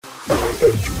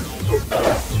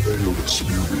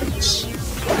Experience.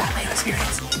 Pat Mayo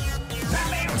Experience. Pat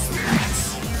Mayo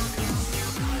Experience.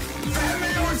 Pat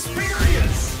Mayo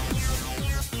Experience.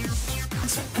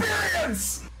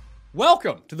 Experience.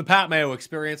 Welcome to the Pat Mayo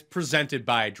Experience presented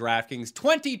by DraftKings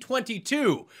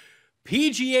 2022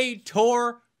 PGA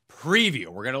Tour Preview.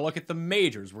 We're going to look at the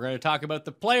majors. We're going to talk about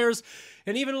the players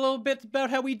and even a little bit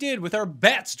about how we did with our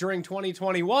bets during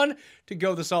 2021. To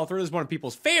go this all through, this is one of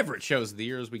people's favorite shows of the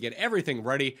year as we get everything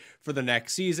ready for the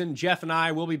next season. Jeff and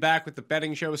I will be back with the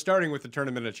betting show, starting with the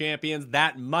Tournament of Champions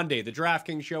that Monday. The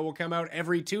DraftKings show will come out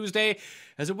every Tuesday,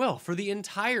 as it will for the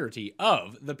entirety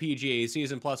of the PGA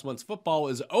season. Plus, once football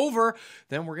is over,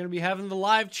 then we're going to be having the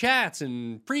live chats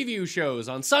and preview shows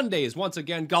on Sundays. Once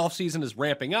again, golf season is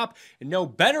ramping up, and no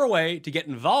better way to get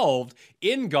involved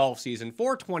in golf season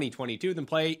for 2022 than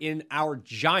play in our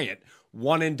giant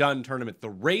one-and-done tournament. The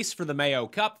race for the Mayo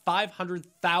Cup,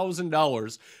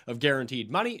 $500,000 of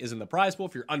guaranteed money is in the prize pool.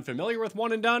 If you're unfamiliar with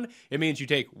one-and-done, it means you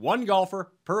take one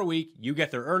golfer per week, you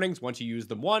get their earnings. Once you use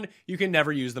them one, you can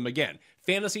never use them again.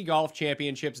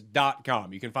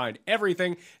 FantasyGolfChampionships.com. You can find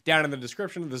everything down in the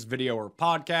description of this video or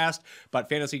podcast, but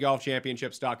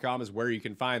FantasyGolfChampionships.com is where you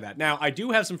can find that. Now, I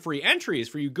do have some free entries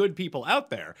for you good people out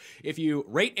there. If you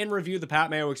rate and review the Pat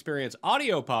Mayo Experience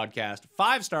audio podcast,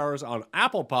 5 stars on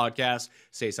Apple Podcasts,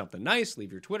 say something nice,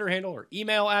 leave your Twitter handle or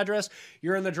email address,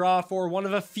 you're in the draw for one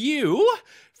of a few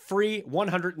free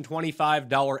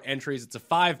 $125 entries. It's a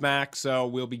 5 max, so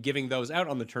we'll be giving those out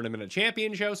on the Tournament of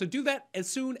Champions show. So do that as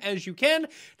soon as you can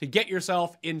to get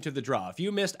yourself into the draw. If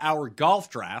you missed our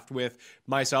golf draft with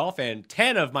myself and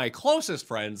 10 of my closest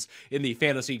friends in the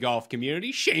fantasy golf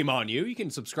community, shame on you. You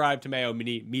can subscribe to Mayo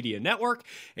Media Network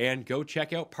and go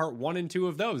check out part 1 and 2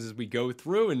 of those as we go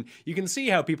through, and you can see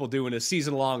how people do in a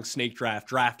season-long snake draft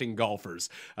drafting golfers.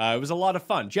 It was a lot of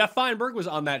fun. Jeff Feinberg was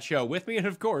on that show with me, and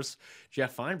of course,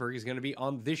 Jeff Feinberg is going to be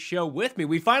on this show with me.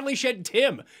 We finally shed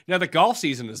Tim now that golf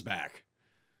season is back.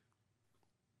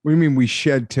 What do you mean we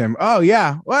shed Tim? Oh,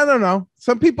 yeah. Well, I don't know.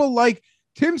 Some people like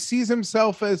Tim sees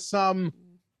himself as some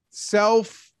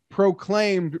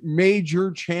self-proclaimed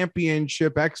major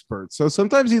championship expert. So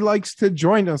sometimes he likes to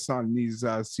join us on these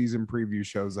season preview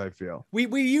shows, I feel.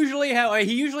 We usually have,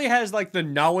 he usually has like the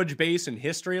knowledge base and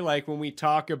history. Like when we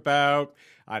talk about,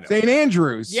 I don't know, St.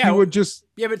 Andrews. Yeah, he would just.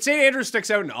 Yeah, but St. Andrews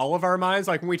sticks out in all of our minds.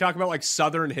 Like when we talk about like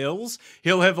Southern Hills,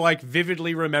 he'll have like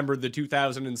vividly remembered the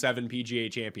 2007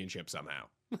 PGA Championship somehow.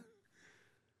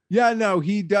 Yeah, no,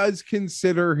 he does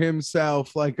consider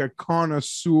himself like a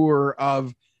connoisseur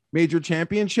of major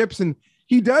championships. And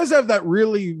he does have that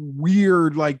really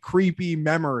weird, like creepy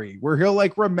memory where he'll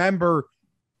like remember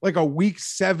like a week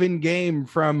 7 game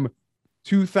from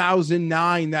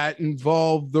 2009 that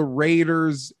involved the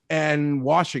Raiders and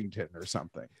Washington or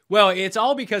something. Well, it's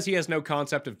all because he has no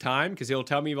concept of time, because he'll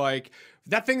tell me like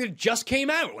that thing that just came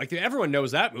out. Like everyone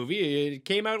knows that movie. It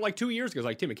came out like 2 years ago. It's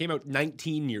like, Tim, it came out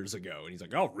 19 years ago. And he's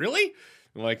like, oh, really?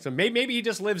 I'm like, so maybe he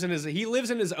just lives in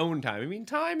his own time. I mean,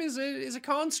 time is a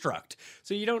construct.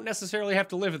 So you don't necessarily have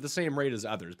to live at the same rate as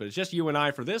others, but it's just you and I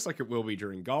for this, like it will be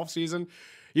during golf season.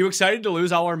 You excited to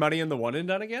lose all our money in the one and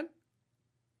done again?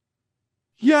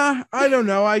 Yeah, I don't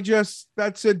know.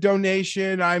 That's a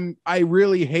donation. I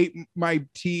really hate my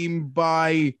team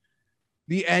by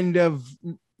the end of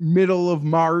middle of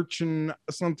March, and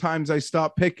sometimes I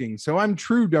stop picking. So I'm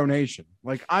true donation.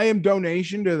 Like I am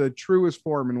donation to the truest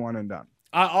form in one and done.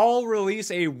 I'll release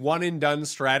a one and done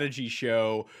strategy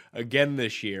show again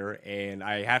this year, and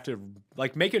I have to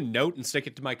like make a note and stick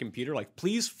it to my computer. Like,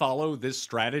 please follow this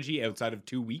strategy outside of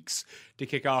 2 weeks to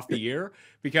kick off the year,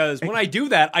 because when I do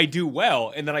that, I do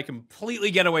well, and then I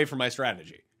completely get away from my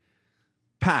strategy.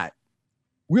 Pat,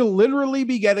 we'll literally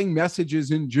be getting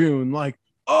messages in June like,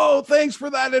 oh, thanks for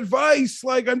that advice.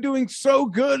 Like I'm doing so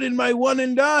good in my one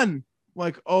and done.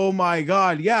 Like, oh my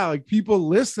God. Yeah. Like people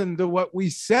listen to what we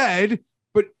said,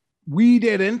 but we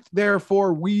didn't,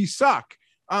 therefore we suck.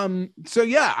 So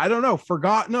yeah, I don't know.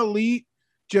 Forgotten elite.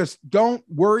 Just don't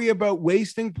worry about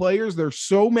wasting players. There's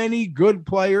so many good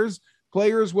players.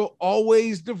 Players will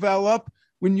always develop.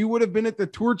 When you would have been at the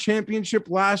Tour Championship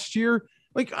last year,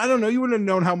 like, I don't know, you would have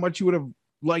known how much you would have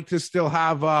liked to still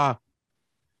have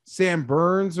Sam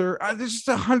Burns or there's just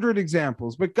 100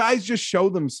 examples, but guys just show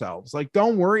themselves. Like,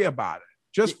 don't worry about it.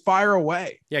 Just fire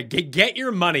away. Yeah, get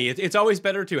your money. It's always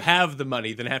better to have the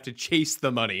money than have to chase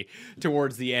the money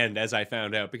towards the end, as I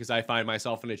found out, because I find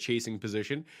myself in a chasing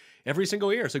position every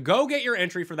single year. So go get your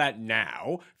entry for that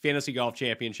now,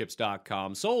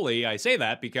 fantasygolfchampionships.com. Solely, I say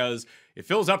that because it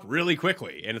fills up really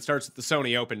quickly, and it starts at the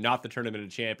Sony Open, not the Tournament of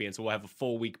Champions. So we'll have a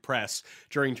full week press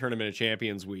during Tournament of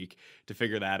Champions week to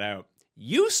figure that out.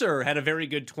 You, sir, had a very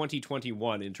good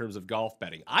 2021 in terms of golf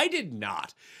betting. I did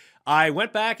not. I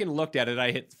went back and looked at it.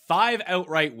 I hit 5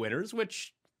 outright winners,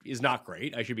 which is not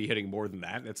great. I should be hitting more than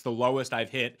that. It's the lowest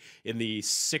I've hit in the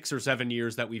 6 or 7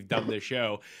 years that we've done this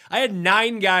show. I had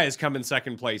 9 guys come in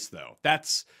second place, though.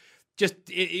 That's just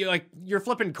like you're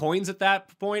flipping coins at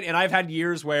that point. And I've had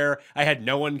years where I had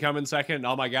no one come in second and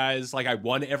all my guys, like I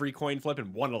won every coin flip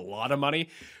and won a lot of money.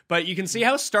 But you can see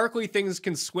how starkly things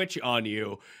can switch on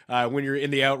you when you're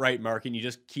in the outright market and you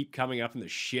just keep coming up in the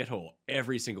shithole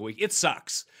every single week. It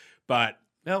sucks. But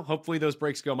well, hopefully those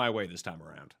breaks go my way this time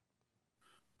around.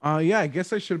 Yeah, I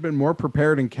guess I should have been more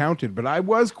prepared and counted, but I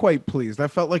was quite pleased. I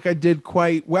felt like I did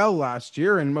quite well last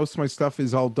year, and most of my stuff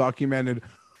is all documented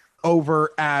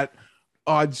over at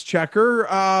Odds Checker.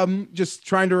 Just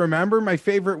trying to remember my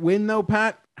favorite win, though,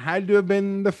 Pat, had to have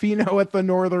been the Fino at the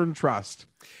Northern Trust.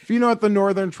 Fino at the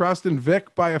Northern Trust and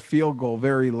Vic by a field goal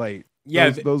very late.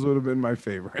 Yeah, those would have been my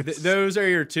favorites. Those are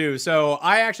your two. So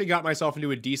I actually got myself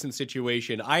into a decent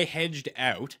situation. I hedged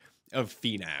out of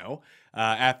Finau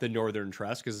at the Northern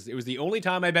Trust because it was the only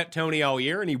time I bet Tony all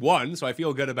year, and he won, so I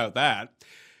feel good about that.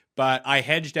 But I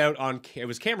hedged out on, it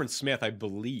was Cameron Smith, I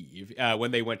believe, when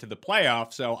they went to the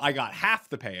playoff, so I got half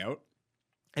the payout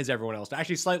as everyone else.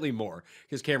 Actually, slightly more,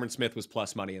 because Cameron Smith was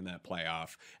plus money in that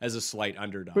playoff as a slight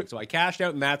underdog. So I cashed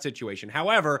out in that situation.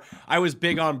 However, I was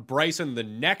big on Bryson the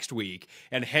next week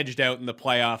and hedged out in the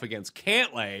playoff against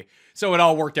Cantlay, so it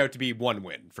all worked out to be one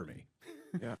win for me.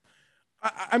 Yeah.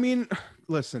 I mean,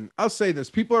 listen, I'll say this.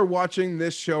 People are watching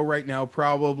this show right now,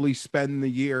 probably spend the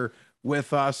year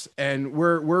with us, and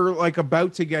we're like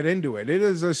about to get into it. It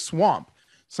is a swamp.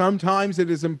 Sometimes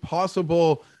it is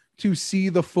impossible to see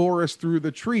the forest through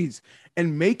the trees,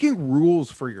 and making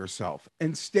rules for yourself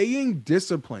and staying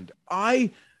disciplined.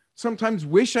 I sometimes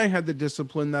wish I had the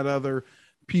discipline that other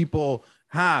people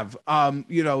have,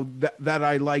 that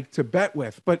I like to bet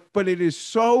with, but it is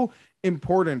so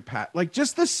important, Pat. Like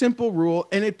just the simple rule,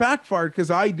 and it backfired because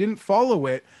I didn't follow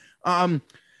it.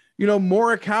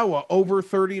 Morikawa over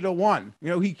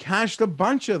 30-1. He cashed a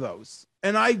bunch of those,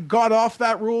 and I got off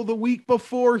that rule the week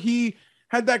before he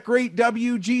had that great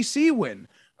WGC win.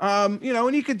 And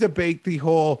you could debate the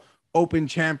whole Open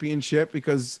Championship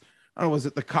because I don't know, was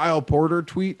it the Kyle Porter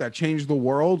tweet that changed the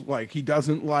world? Like he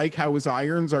doesn't like how his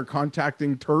irons are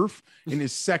contacting turf in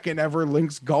his second ever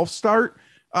links golf start.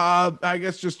 I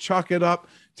guess just chalk it up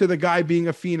to the guy being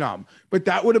a phenom. But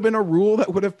that would have been a rule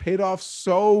that would have paid off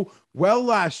so well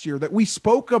last year that we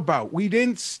spoke about. We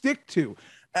didn't stick to.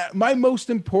 My most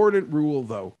important rule,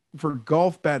 though, for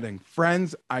golf betting,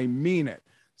 friends, I mean it.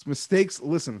 It's mistakes.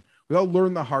 Listen, we all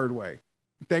learn the hard way.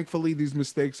 Thankfully, these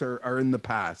mistakes are in the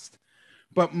past.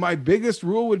 But my biggest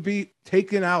rule would be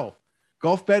take an L.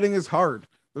 Golf betting is hard.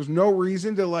 There's no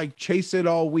reason to chase it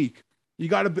all week. You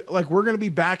got to we're going to be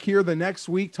back here the next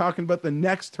week talking about the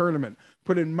next tournament,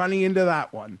 putting money into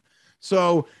that one.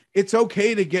 So it's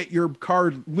okay to get your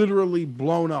card literally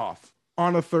blown off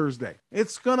on a Thursday.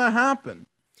 It's going to happen.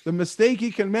 The mistake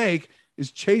you can make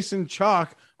is chasing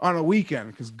chalk on a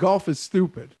weekend because golf is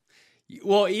stupid.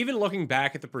 Well, even looking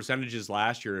back at the percentages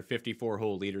last year of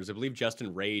 54-hole leaders, I believe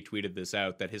Justin Ray tweeted this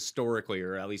out, that historically,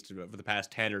 or at least over the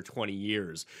past 10 or 20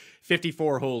 years,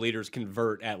 54-hole leaders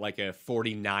convert at like a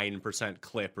 49%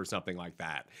 clip or something like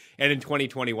that. And in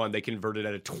 2021, they converted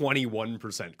at a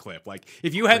 21% clip. Like,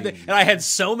 if you had and I had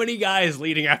so many guys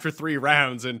leading after 3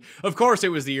 rounds, and of course it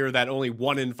was the year that only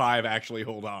 1 in 5 actually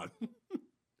hold on.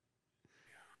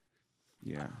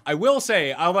 Yeah. I will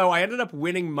say, although I ended up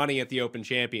winning money at the Open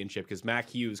Championship because Mac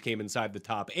Hughes came inside the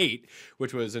top 8,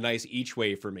 which was a nice each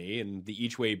way for me, and the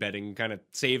each way betting kind of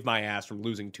saved my ass from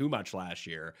losing too much last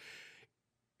year.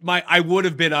 I would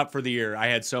have been up for the year. I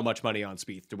had so much money on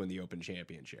Spieth to win the Open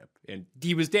Championship, and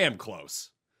he was damn close.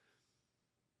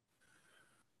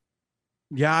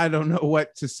 Yeah, I don't know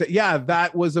what to say. Yeah,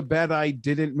 that was a bet I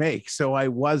didn't make, so I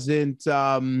wasn't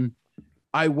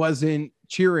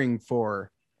cheering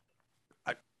for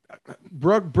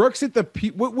Brooks at the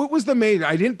what was the major?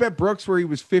 I didn't bet Brooks where he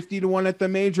was 50-1 at the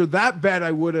major. That bet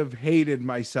I would have hated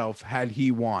myself had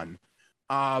he won.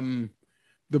 The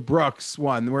Brooks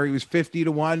one where he was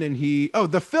 50-1 and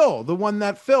the one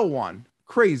that Phil won.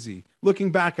 Crazy.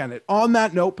 Looking back on it. On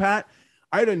that note, Pat,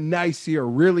 I had a nice year,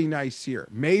 really nice year.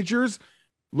 Majors,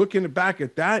 looking back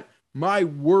at that, my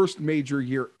worst major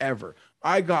year ever.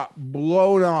 I got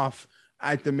blown off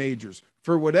at the majors.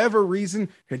 For whatever reason,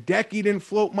 Hideki didn't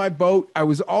float my boat. I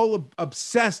was all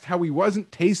obsessed how he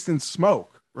wasn't tasting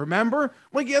smoke. Remember?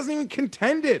 Like, he hasn't even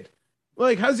contended.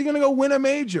 Like, how's he going to go win a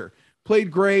major?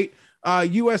 Played great.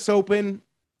 U.S. Open,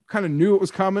 kind of knew it was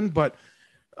coming, but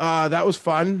That was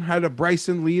fun. Had a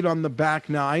Bryson lead on the back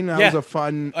nine. That Yeah. was a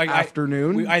fun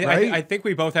afternoon. Right? I think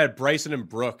we both had Bryson and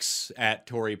Brooks at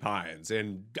Torrey Pines,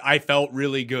 and I felt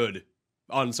really good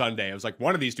on Sunday. I was like,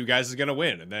 one of these two guys is going to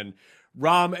win. And then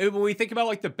Rahm, when we think about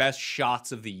like the best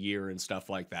shots of the year and stuff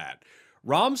like that,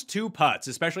 Rahm's 2 putts,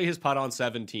 especially his putt on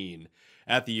 17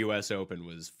 at the US Open,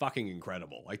 was fucking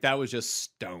incredible. Like, that was just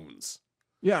stones.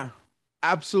 Yeah,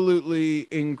 absolutely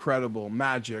incredible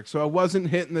magic. So I wasn't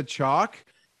hitting the chalk.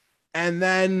 And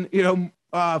then,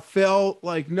 Phil,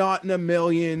 like, not in a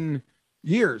million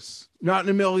years.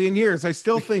 I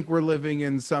still think we're living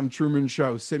in some Truman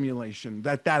Show simulation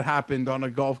that happened on a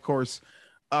golf course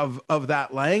of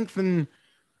that length. And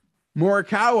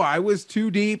Morikawa, I was too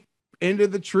deep into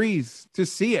the trees to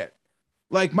see it.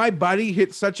 Like, my buddy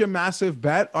hit such a massive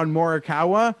bet on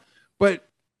Morikawa, but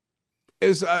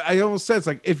as I almost said, it's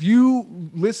like, if you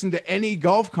listen to any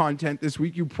golf content this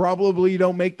week, you probably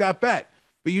don't make that bet.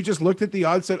 But you just looked at the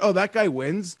odds, said, oh, that guy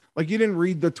wins. Like, you didn't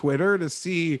read the Twitter to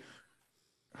see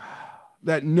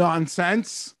that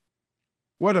nonsense.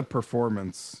 What a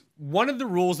performance. One of the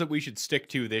rules that we should stick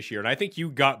to this year, and I think you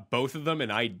got both of them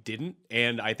and I didn't,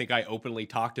 and I think I openly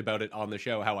talked about it on the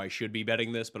show, how I should be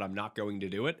betting this, but I'm not going to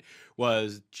do it,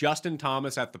 was Justin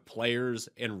Thomas at the Players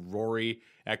and Rory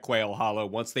at Quail Hollow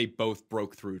once they both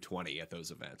broke through 20 at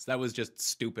those events. That was just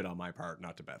stupid on my part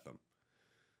not to bet them.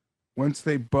 Once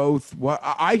they both,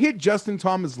 I hit Justin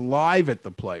Thomas live at the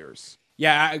Players.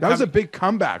 Yeah, that was a big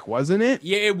comeback, wasn't it?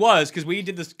 Yeah, it was, because we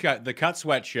did the Cut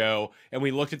Sweat show, and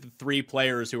we looked at the 3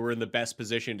 players who were in the best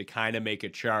position to kind of make a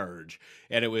charge,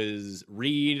 and it was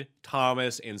Reed,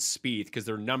 Thomas, and Spieth, because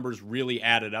their numbers really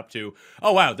added up to,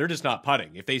 oh wow, they're just not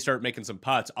putting. If they start making some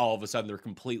putts, all of a sudden they're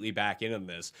completely back in on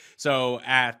this. So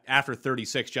after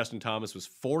 36, Justin Thomas was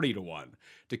 40-1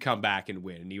 to come back and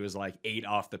win, and he was like 8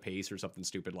 off the pace or something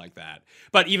stupid like that.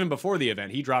 But even before the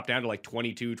event, he dropped down to like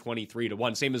 22,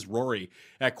 23-1, same as Rory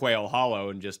at Quail Hollow,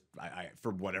 and just I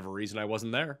for whatever reason I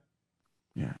wasn't there.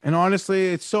 Yeah, and honestly,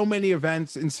 it's so many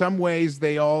events. In some ways,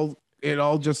 it all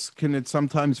just can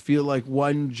sometimes feel like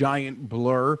one giant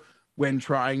blur when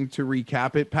trying to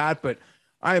recap it, Pat. But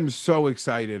I am so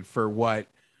excited for what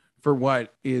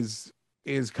is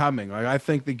coming. Like, I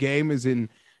think the game is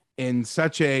in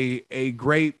such a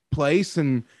great place,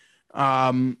 and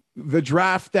the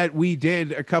draft that we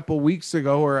did a couple weeks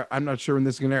ago, or I'm not sure when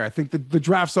this is going to air. I think the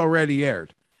draft's already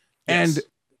aired. Yes.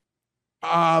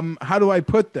 And how do I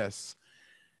put this?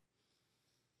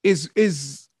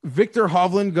 Is Victor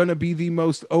Hovland going to be the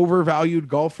most overvalued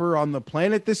golfer on the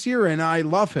planet this year? And I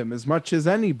love him as much as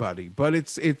anybody, but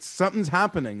it's something's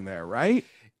happening there, right?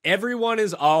 Everyone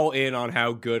is all in on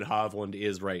how good Hovland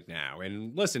is right now.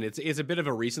 And listen, it's a bit of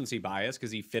a recency bias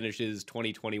because he finishes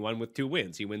 2021 with 2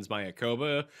 wins. He wins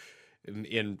Mayakoba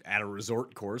at a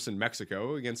resort course in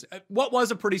Mexico against what was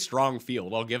a pretty strong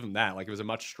field. I'll give him that. Like, it was a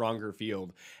much stronger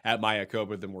field at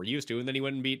Mayakoba than we're used to. And then he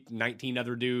went and beat 19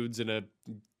 other dudes in a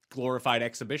glorified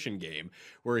exhibition game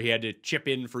where he had to chip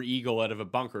in for eagle out of a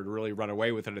bunker to really run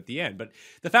away with it at the end. But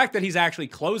the fact that he's actually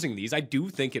closing these, I do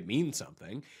think it means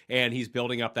something, and he's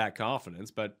building up that confidence.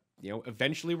 But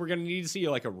eventually we're going to need to see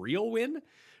like a real win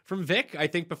from Vic, I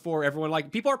think, before everyone,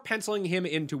 like, people are penciling him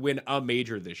in to win a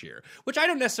major this year, which I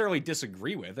don't necessarily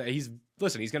disagree with. He's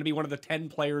going to be one of the 10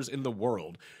 players in the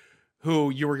world who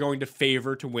you are going to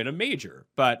favor to win a major,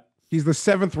 but he's the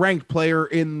 7th ranked player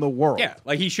in the world. Yeah,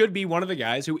 like, he should be one of the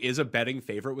guys who is a betting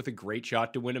favorite with a great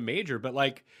shot to win a major. But,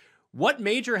 like, what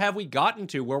major have we gotten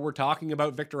to where we're talking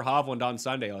about Victor Hovland on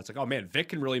Sunday? It's like, oh man, Vic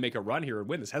can really make a run here and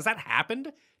win this. Has that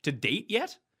happened to date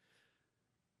yet?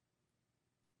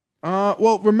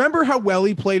 Well, remember how well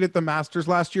he played at the Masters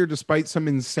last year, despite some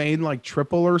insane like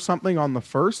triple or something on the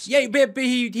first? Yeah, but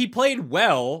he played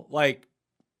well. Like,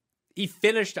 he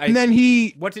finished. And then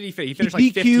what did he finish? He finished like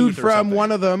 15th from something.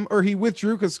 One of them, or he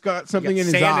withdrew because got something in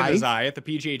his sand eye. in his eye at the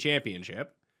PGA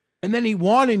Championship. And then he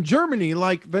won in Germany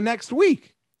like the next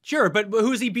week. Sure, but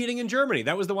who's he beating in Germany?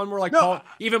 That was the one where like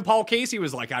Paul Casey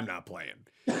was like, I'm not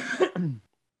playing.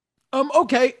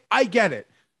 Okay, I get it.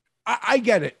 I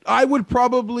get it. I would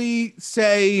probably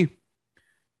say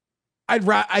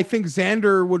I think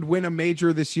Xander would win a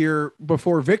major this year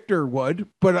before Victor would,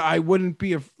 but I wouldn't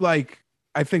be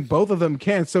I think both of them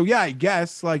can. So yeah, I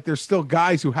guess like there's still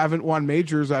guys who haven't won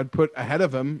majors I'd put ahead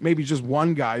of him. Maybe just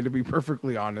one guy, to be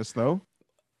perfectly honest, though.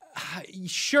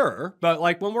 Sure, but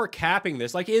like when we're capping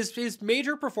this, like his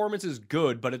major performance is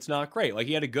good, but it's not great. Like,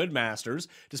 he had a good Masters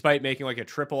despite making like a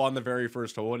triple on the very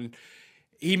first hole, and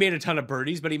he made a ton of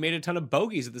birdies, but he made a ton of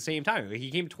bogeys at the same time. Like, he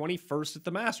came 21st at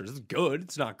the Masters. It's good.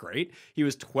 It's not great. He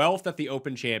was 12th at the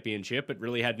Open Championship, but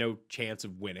really had no chance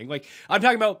of winning. Like, I'm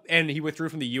talking about, and he withdrew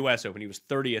from the U.S. Open. He was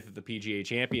 30th at the PGA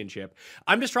Championship.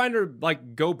 I'm just trying to,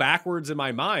 like, go backwards in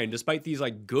my mind. Despite these,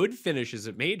 like, good finishes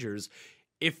at majors,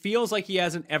 it feels like he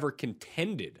hasn't ever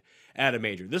contended at a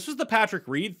major. This was the Patrick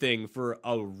Reed thing for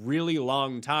a really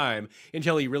long time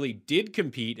until he really did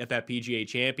compete at that PGA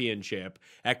Championship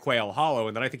at Quail Hollow,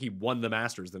 and then I think he won the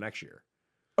Masters the next year.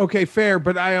 Okay, fair,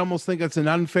 but I almost think that's an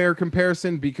unfair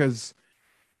comparison because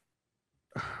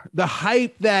the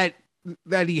hype that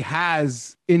he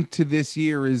has into this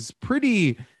year is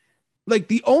pretty, like,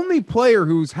 the only player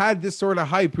who's had this sort of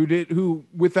hype who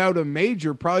without a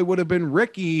major probably would have been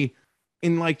Ricky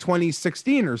in like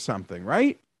 2016 or something,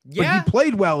 right? Yeah, but he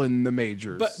played well in the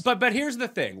majors. But here's the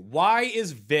thing: why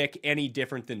is Vic any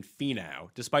different than Finau,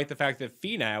 despite the fact that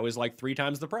Finau is like 3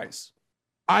 times the price?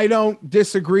 I don't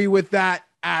disagree with that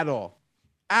at all,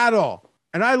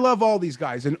 And I love all these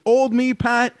guys. And old me,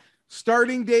 Pat,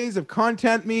 starting days of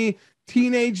content me,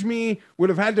 teenage me would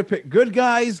have had to pick good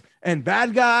guys and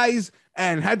bad guys,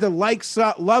 and had to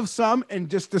love some, and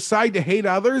just decide to hate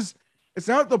others. It's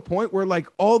not the point where, like,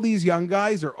 all these young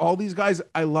guys or all these guys,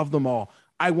 I love them all.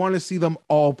 I want to see them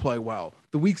all play well.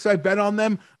 The weeks I bet on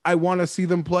them, I want to see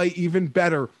them play even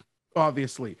better,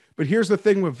 obviously. But here's the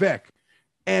thing with Vic,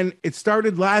 and it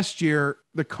started last year,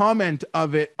 the comment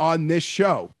of it on this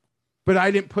show, but I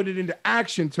didn't put it into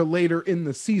action till later in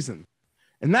the season.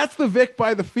 And that's the Vic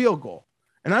by the field goal.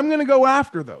 And I'm going to go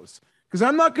after those because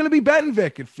I'm not going to be betting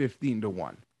Vic at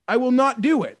 15-1. I will not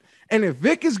do it. And if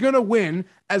Vic is going to win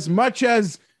as much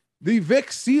as the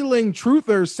Vic ceiling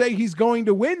truthers say he's going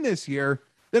to win this year,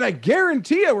 then I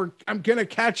guarantee you I'm going to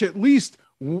catch at least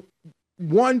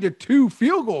 1 to 2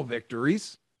 field goal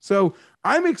victories. So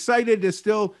I'm excited to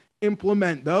still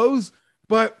implement those.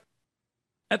 But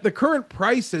at the current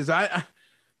prices, I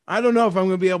don't know if I'm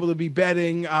going to be able to be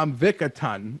betting Vic a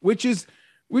ton, which is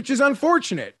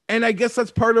unfortunate. And I guess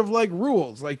that's part of, like,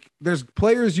 rules. Like, there's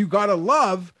players you got to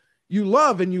love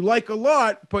and you like a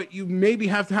lot, but you maybe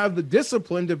have to have the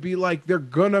discipline to be like, they're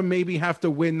going to maybe have to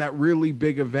win that really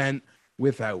big event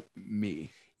without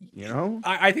me, you know?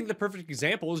 I think the perfect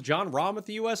example is John Rahm at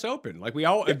the U.S. Open. Like, we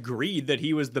all agreed that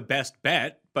he was the best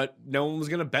bet, but no one was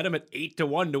going to bet him at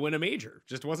 8-1 to win a major.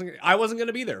 I wasn't going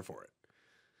to be there for it.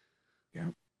 Yeah.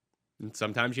 And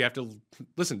sometimes you have to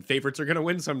listen, favorites are going to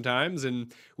win sometimes.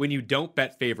 And when you don't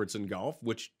bet favorites in golf,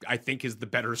 which I think is the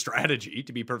better strategy,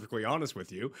 to be perfectly honest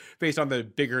with you, based on the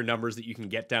bigger numbers that you can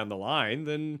get down the line,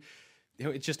 then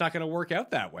it's just not going to work out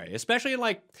that way. Especially in,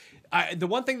 like, the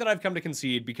one thing that I've come to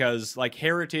concede, because, like,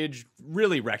 Heritage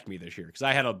really wrecked me this year, because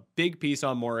I had a big piece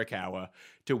on Morikawa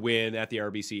to win at the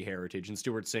RBC Heritage, and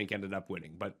Stuart Sink ended up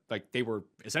winning. But, like, they were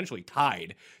essentially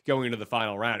tied going into the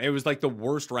final round. It was like the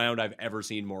worst round I've ever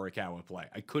seen Morikawa play.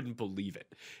 I couldn't believe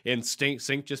it. And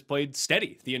Sink just played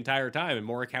steady the entire time, and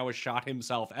Morikawa shot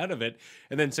himself out of it.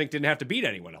 And then Sink didn't have to beat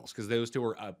anyone else, because those two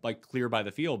were like clear by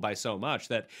the field by so much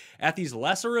that at these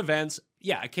lesser events,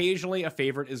 yeah, occasionally a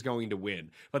favorite is going to win.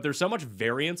 But there's so much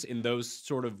variance in those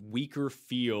sort of weaker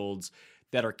fields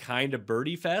that are kind of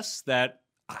birdie fests that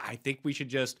I think we should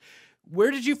just... Where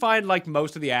did you find, like,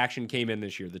 most of the action came in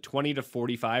this year? The 20 to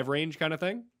 45 range kind of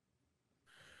thing?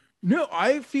 No,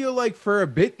 I feel like for a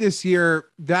bit this year,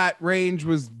 that range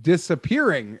was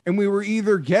disappearing. And we were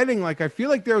either getting, like, I feel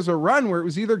like there was a run where it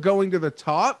was either going to the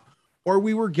top, or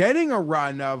we were getting a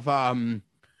run of a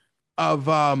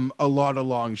lot of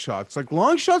long shots. Like,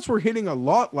 long shots were hitting a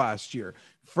lot last year.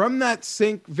 From that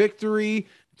Sink victory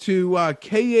to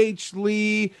KH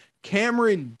Lee,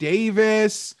 Cameron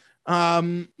Davis,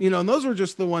 and those were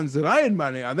just the ones that I had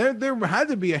money on. There had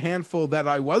to be a handful that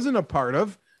I wasn't a part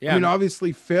of. Yeah. I mean,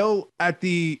 obviously Phil at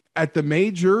the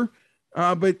major,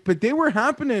 but they were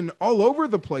happening all over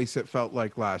the place, it felt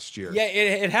like, last year. Yeah,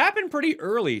 it happened pretty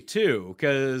early too,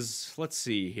 because let's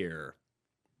see here.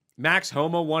 Max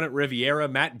Homa won at Riviera.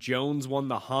 Matt Jones won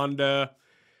the Honda.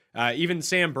 Even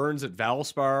Sam Burns at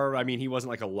Valspar. I mean, he wasn't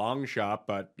like a long shot,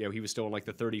 but he was still in like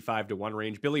the 35-1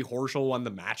 range. Billy Horschel won the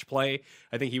match play.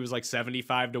 I think he was like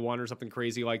 75-1 or something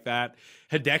crazy like that.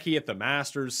 Hideki at the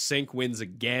Masters. Sink wins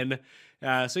again.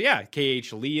 So yeah,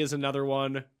 KH Lee is another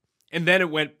one. And then it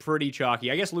went pretty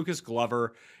chalky. I guess Lucas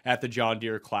Glover at the John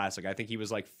Deere Classic. I think he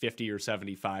was like 50 or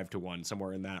 75-1,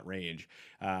 somewhere in that range.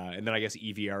 And then I guess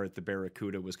EVR at the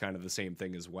Barracuda was kind of the same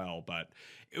thing as well. But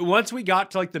once we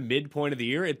got to like the midpoint of the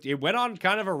year, it went on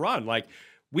kind of a run. Like,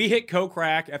 we hit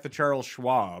Kokrak at the Charles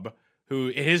Schwab, who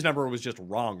his number was just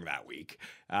wrong that week,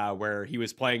 where he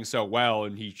was playing so well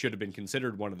and he should have been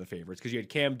considered one of the favorites because you had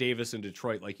Cam Davis in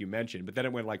Detroit, like you mentioned, but then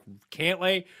it went like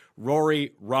Cantlay,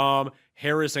 Rory, Rahm,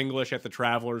 Harris English at the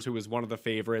Travelers, who was one of the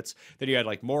favorites. Then you had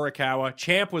like Morikawa.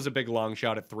 Champ was a big long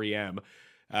shot at 3M.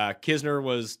 Kisner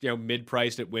was,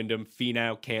 mid-priced at Wyndham.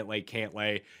 Finau,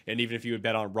 Cantlay. And even if you would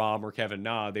bet on Rahm or Kevin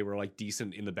Na, they were like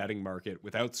decent in the betting market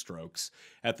without strokes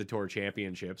at the Tour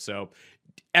Championship. So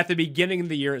at the beginning of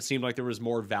the year, it seemed like there was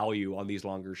more value on these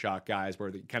longer shot guys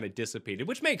where they kind of dissipated,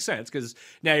 which makes sense because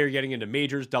now you're getting into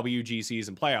majors, WGCs,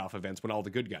 and playoff events when all the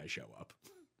good guys show up.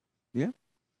 Yeah,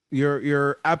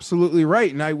 you're absolutely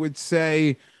right. And I would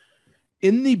say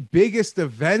in the biggest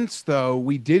events, though,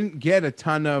 we didn't get a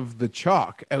ton of the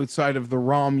chalk outside of the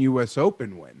Rahm US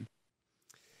Open win.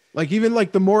 Like even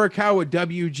like the Morikawa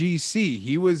WGC,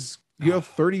 he was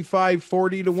 35,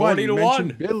 40 to 1. 40 to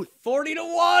 1. 40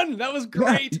 to 1. That was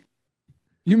great.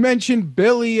 You mentioned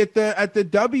Billy at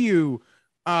the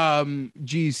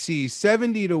GC,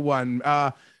 70 to 1.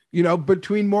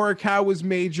 Between Morikawa's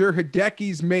major,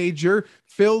 Hideki's major,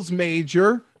 Phil's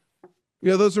major.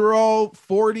 Those are all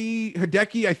 40.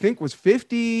 Hideki, I think, was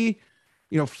 50.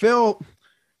 Phil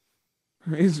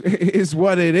is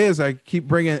what it is. I keep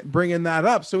bringing that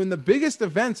up. So in the biggest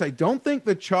events, I don't think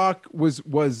the chalk was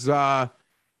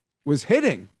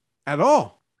hitting at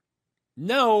all.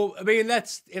 No, I mean,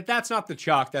 if that's not the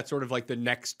chalk, that's sort of like the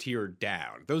next tier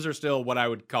down. Those are still what I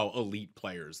would call elite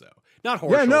players, though. Not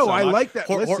Horschel. Yeah, no, I like that.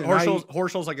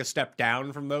 Horschel's like a step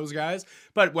down from those guys,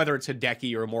 but whether it's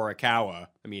Hideki or Morikawa,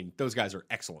 I mean, those guys are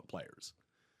excellent players.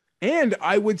 And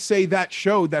I would say that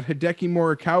showed that Hideki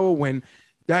Morikawa win.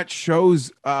 That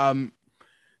shows Pat,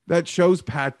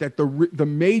 that the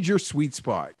major sweet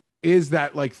spot is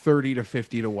that like 30 to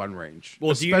 50 to 1 range,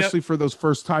 well, especially for those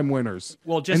first time winners.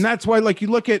 Well, and that's why, like, you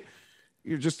look at,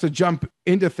 just to jump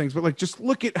into things, but like, just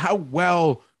look at how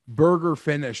well Berger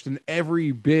finished in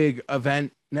every big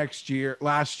event last year,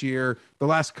 the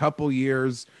last couple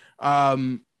years, how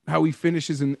he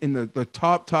finishes in the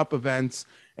top events.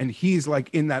 And he's like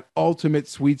in that ultimate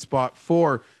sweet spot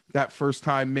for that first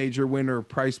time major winner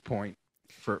price point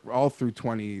for all through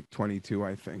 2022,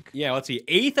 I think. Yeah, let's see.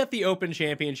 8th at the Open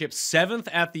Championship, 7th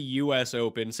at the US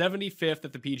Open, 75th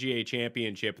at the PGA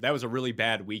Championship. That was a really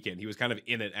bad weekend. He was kind of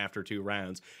in it after 2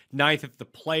 rounds. 9th at the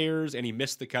Players, and he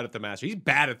missed the cut at the Masters. He's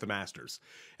bad at the Masters,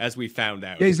 as we found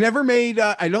out. Yeah, he's never made,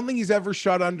 I don't think he's ever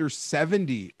shot under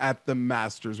 70 at the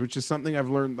Masters, which is something I've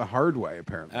learned the hard way,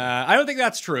 apparently. I don't think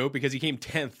that's true, because he came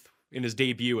 10th in his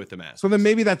debut at the Masters. So then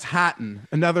maybe that's Hatton,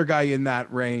 another guy in that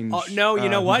range. No, you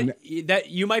know what? That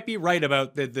you might be right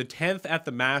about the 10th at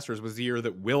the Masters was the year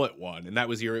that Willett won, and that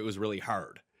was the year it was really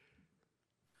hard.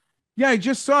 Yeah, I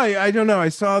just saw. I don't know. I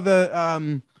saw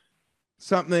the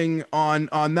something on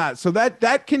that. So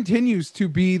that continues to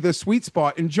be the sweet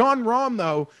spot. And John Rahm,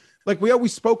 though, like we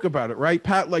always spoke about it, right,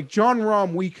 Pat? Like John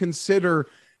Rahm, we consider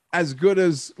as good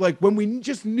as, like, when we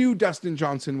just knew Dustin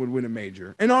Johnson would win a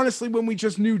major. And honestly, when we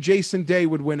just knew Jason Day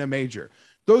would win a major.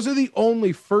 Those are the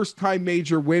only first-time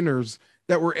major winners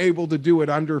that were able to do it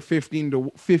under 15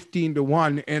 to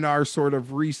 1 in our sort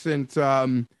of recent,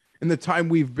 in the time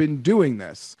we've been doing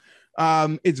this.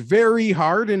 It's very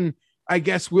hard, and I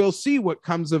guess we'll see what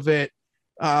comes of it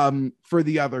for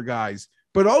the other guys.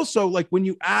 But also, like, when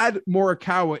you add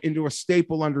Morikawa into a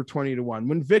staple under 20 to 1,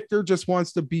 when Victor just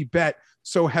wants to be bet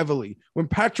so heavily, when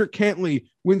Patrick Cantlay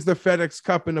wins the FedEx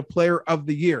Cup and a Player of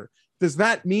the Year, does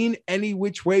that mean any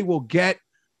which way we'll get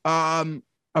a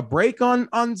break on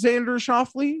Xander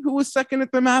Schauffele, who was second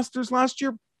at the Masters last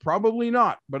year? Probably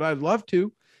not, but I'd love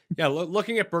to. Yeah,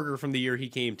 looking at Berger from the year he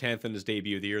came 10th in his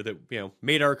debut, the year that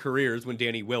made our careers when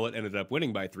Danny Willett ended up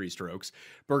winning by 3 strokes.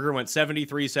 Berger went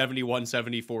 73, 71,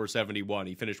 74, 71.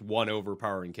 He finished 1 over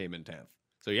par and came in 10th.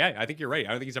 So yeah, I think you're right.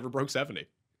 I don't think he's ever broke 70.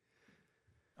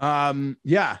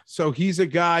 Yeah, so he's a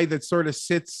guy that sort of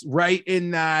sits right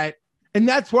in that, and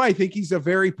that's why I think he's a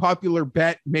very popular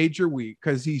bet major week,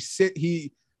 because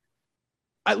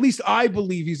at least I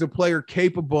believe he's a player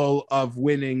capable of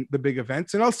winning the big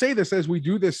events. And I'll say this as we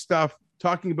do this stuff,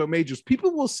 talking about majors,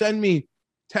 people will send me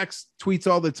text tweets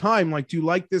all the time. Like, do you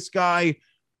like this guy?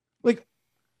 Like,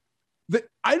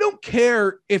 I don't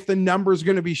care if the number is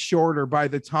going to be shorter by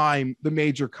the time the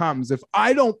major comes. If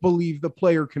I don't believe the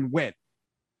player can win,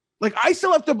 like, I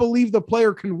still have to believe the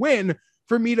player can win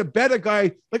for me to bet a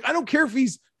guy. Like, I don't care if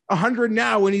he's 100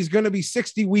 now and he's going to be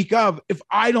 60 week of, if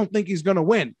I don't think he's going to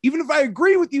win. Even if I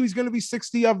agree with you, he's going to be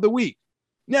 60 of the week.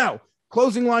 Now,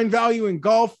 closing line value in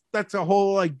golf, that's a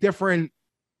whole like different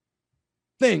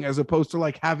thing as opposed to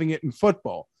like having it in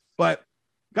football. But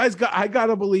I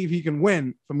gotta believe he can win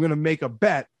if I'm gonna make a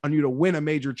bet on you to win a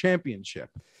major championship.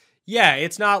 Yeah,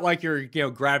 it's not like you're,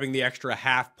 grabbing the extra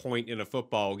half point in a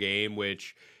football game,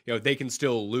 which, they can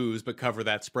still lose but cover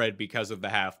that spread because of the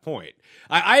half point.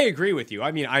 I agree with you.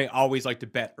 I mean, I always like to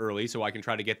bet early so I can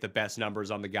try to get the best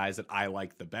numbers on the guys that I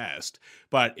like the best.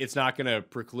 But it's not going to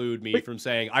preclude me from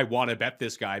saying I want to bet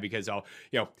this guy because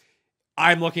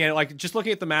I'm looking at it just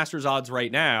looking at the Masters odds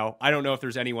right now. I don't know if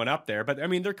there's anyone up there, but I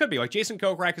mean, there could be. Like Jason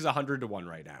Kokrak is 100-1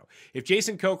 right now. If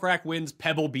Jason Kokrak wins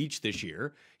Pebble Beach this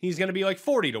year, he's going to be like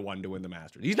 40-1 to win the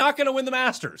Masters. He's not going to win the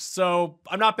Masters, so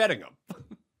I'm not betting him.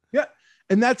 Yeah,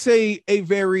 and that's a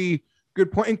very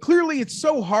good point. And clearly, it's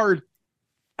so hard.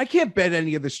 I can't bet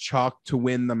any of this chalk to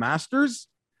win the Masters.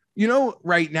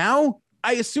 Right now,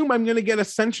 I assume I'm going to get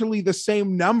essentially the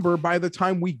same number by the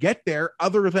time we get there,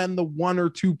 other than the one or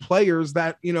two players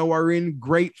that, are in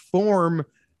great form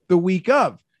the week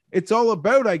of. It's all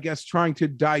about, I guess, trying to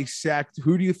dissect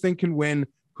who do you think can win,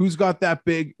 who's got that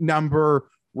big number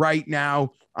right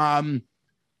now.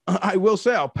 I will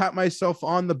say I'll pat myself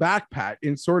on the back, Pat,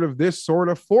 in this sort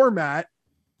of format.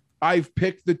 I've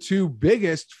picked the two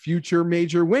biggest future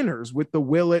major winners with the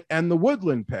Willett and the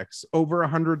Woodland picks over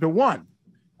 100-1.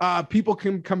 People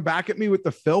can come back at me with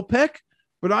the Phil pick,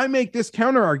 but I make this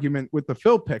counter argument with the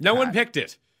Phil pick. No one picked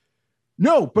it.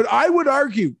 No, but I would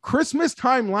argue Christmas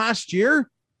time last year,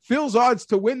 Phil's odds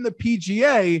to win the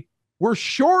PGA were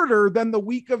shorter than the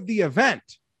week of the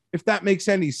event, if that makes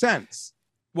any sense.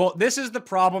 Well, this is the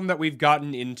problem that we've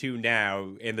gotten into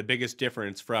now, and the biggest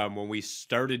difference from when we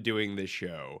started doing this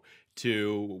show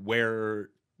to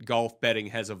where golf betting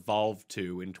has evolved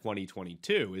to in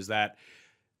 2022 is that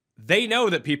they know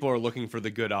that people are looking for the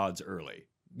good odds early.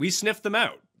 We sniffed them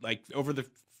out. Like over the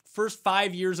first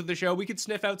 5 years of the show, we could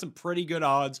sniff out some pretty good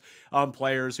odds on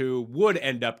players who would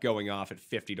end up going off at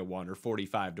 50-1 or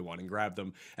 45-1 and grab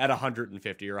them at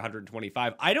 150 or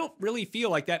 125. I don't really feel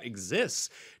like that exists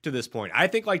to this point. I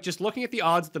think just looking at the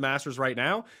odds at the Masters right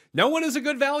now, no one is a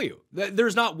good value.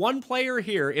 There's not one player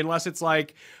here unless it's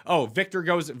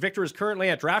Victor is currently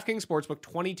at DraftKings Sportsbook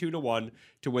 22-1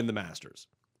 to win the Masters.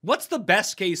 What's the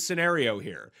best case scenario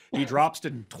here? He drops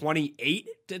to 28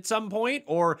 at some point,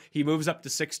 or he moves up to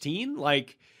 16?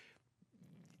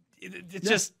 It's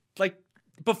just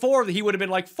before he would have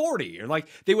been 40, or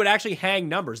they would actually hang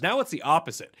numbers. Now it's the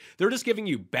opposite. They're just giving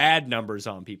you bad numbers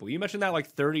on people. You mentioned that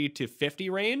 30 to 50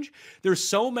 range. There's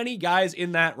so many guys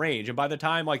in that range. And by the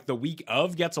time the week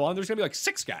of gets along, there's going to be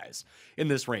 6 guys in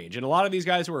this range. And a lot of these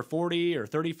guys who are 40 or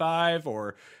 35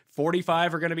 or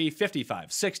 45 are going to be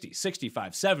 55, 60,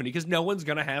 65, 70 because no one's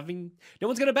going to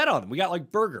bet on them. We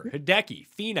got Berger, Hideki,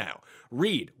 Finau,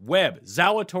 Reed, Webb,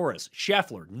 Zalatoris,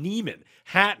 Scheffler, Neiman,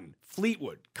 Hatton,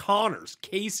 Fleetwood, Connors,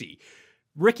 Casey,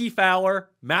 Ricky Fowler,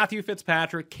 Matthew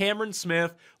Fitzpatrick, Cameron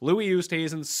Smith, Louis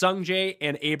Oosthuizen, Sungjae,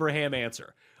 and Abraham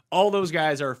Answer. All those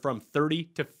guys are from 30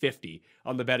 to 50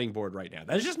 on the betting board right now.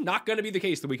 That is just not going to be the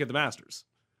case the week of the Masters.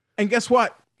 And guess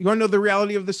what? You want to know the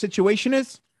reality of the situation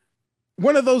is?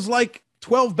 One of those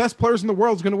 12 best players in the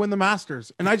world is going to win the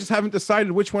Masters. And I just haven't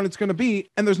decided which one it's going to be.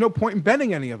 And there's no point in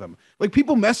betting any of them.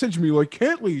 People message me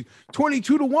Cantley,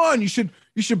 22-1.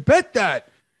 You should bet that.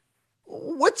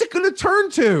 What's it going to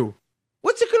turn to?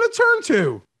 What's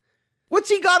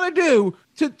he got to do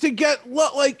to get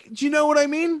do you know what I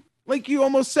mean? You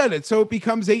almost said it. So it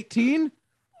becomes 18.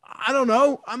 I don't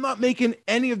know. I'm not making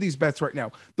any of these bets right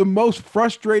now. The most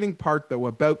frustrating part though,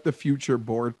 about the future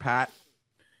board, Pat,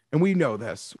 and we know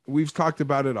this, we've talked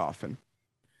about it often.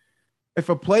 If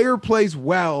a player plays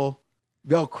well,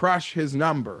 they'll crush his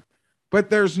number. But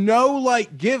there's no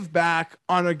give back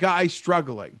on a guy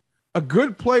struggling. A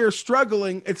good player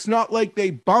struggling, it's not like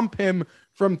they bump him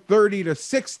from 30 to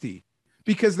 60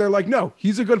 because they're no,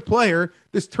 he's a good player.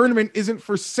 This tournament isn't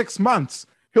for 6 months.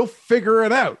 He'll figure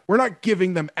it out. We're not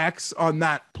giving them X on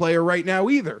that player right now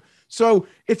either. So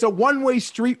it's a one-way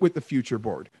street with the future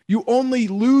board. You only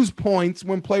lose points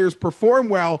when players perform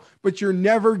well, but you're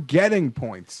never getting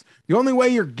points. The only way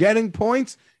you're getting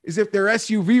points is if their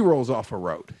SUV rolls off a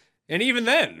road. And even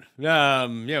then,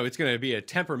 it's going to be a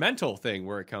temperamental thing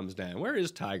where it comes down. Where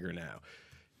is Tiger now?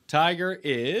 Tiger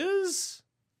is...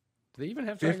 Do they even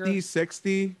have Tiger? 50,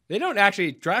 60? They don't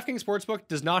actually. DraftKings Sportsbook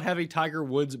does not have a Tiger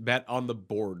Woods bet on the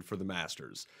board for the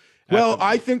Masters. Well,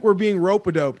 I think we're being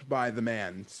rope-a-doped by the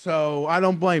man, so I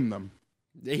don't blame them.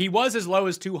 He was as low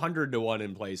as 200-1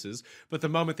 in places, but the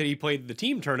moment that he played the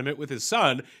team tournament with his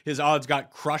son, his odds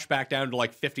got crushed back down to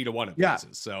 50-1 in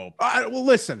places. So, well,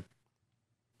 listen,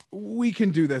 we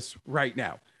can do this right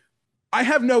now. I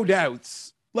have no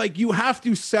doubts. You have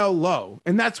to sell low,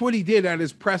 and that's what he did at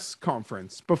his press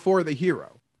conference before the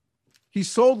Hero. He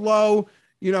sold low.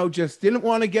 just didn't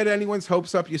want to get anyone's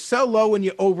hopes up. You sell low and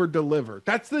you over deliver.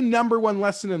 That's the number one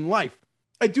lesson in life.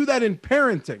 I do that in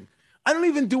parenting. I don't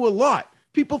even do a lot.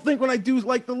 People think when I do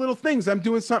like the little things, I'm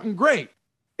doing something great.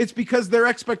 It's because their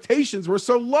expectations were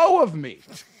so low of me.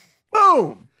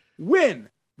 Boom, win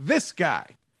this guy.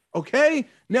 Okay.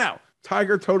 Now,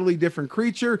 Tiger, totally different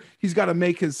creature. He's got to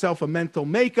make himself a mental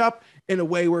makeup in a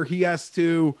way where he has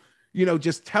to,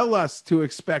 just tell us to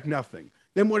expect nothing.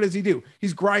 Then what does he do?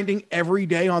 He's grinding every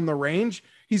day on the range.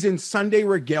 He's in Sunday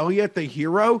regalia at the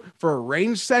Hero for a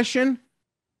range session.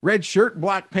 Red shirt,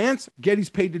 black pants. He's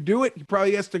paid to do it. He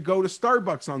probably has to go to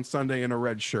Starbucks on Sunday in a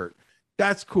red shirt.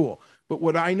 That's cool. But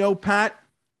what I know, Pat,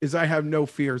 is I have no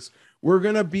fears. We're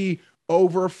going to be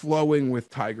overflowing with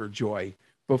Tiger joy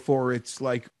before it's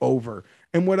like over.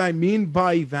 And what I mean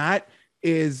by that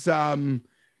is, I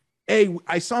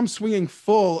saw him swinging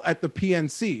full at the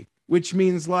PNC, which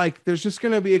means like there's just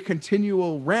going to be a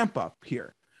continual ramp up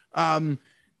here.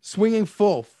 Swinging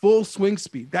full swing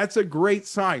speed. That's a great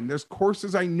sign. There's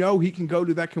courses I know he can go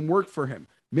to that can work for him.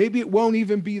 Maybe it won't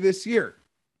even be this year.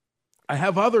 I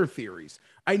have other theories.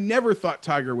 I never thought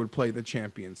Tiger would play the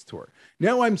Champions Tour.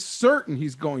 Now I'm certain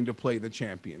he's going to play the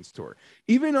Champions Tour,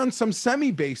 even on some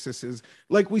semi bases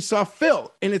like we saw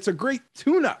Phil. And it's a great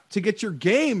tune-up to get your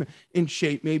game in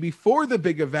shape, maybe for the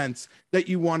big events that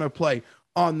you want to play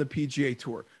on the PGA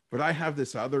Tour. But I have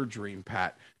this other dream,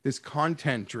 Pat, this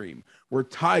content dream where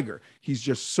Tiger, he's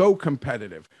just so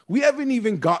competitive. We haven't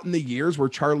even gotten the years where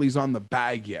Charlie's on the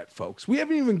bag yet, folks. We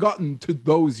haven't even gotten to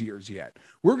those years yet.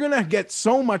 We're going to get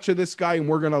so much of this guy and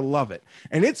we're going to love it.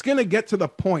 And it's going to get to the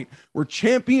point where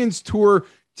Champions Tour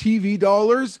TV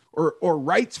dollars or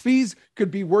rights fees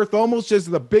could be worth almost as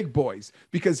the big boys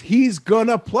because he's going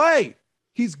to play.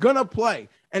 He's going to play.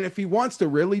 And if he wants to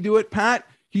really do it, Pat,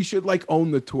 he should like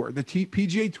own the tour. The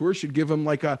PGA Tour should give him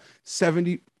like a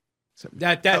 70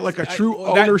 like a true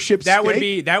ownership that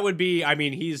stake. would be I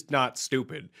mean, he's not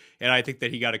stupid, and I think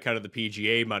that he got a cut of the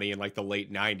PGA money in like the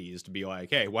late 90s to be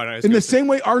like, hey, why not? In the same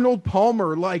way Arnold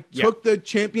Palmer took the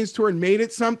Champions Tour and made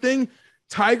it something,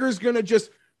 Tiger's gonna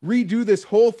just redo this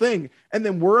whole thing. And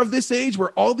then we're of this age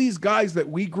where all these guys that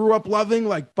we grew up loving,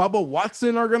 like Bubba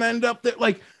Watson, are gonna end up there.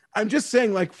 Like, I'm just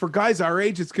saying, like, for guys our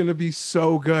age, it's going to be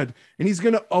so good. And he's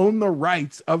going to own the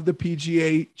rights of the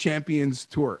PGA Champions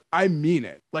Tour. I mean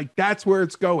it. Like, that's where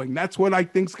it's going. That's what I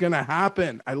think's going to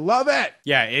happen. I love it.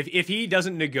 Yeah, if he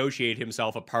doesn't negotiate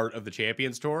himself a part of the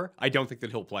Champions Tour, I don't think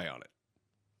that he'll play on it.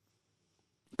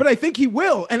 But I think he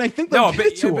will, and I think they'll give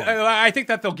it to him. I think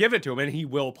that they'll give it to him, and he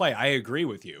will play. I agree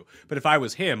with you. But if I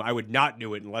was him, I would not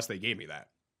do it unless they gave me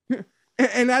that.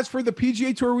 And as for the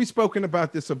PGA Tour, we've spoken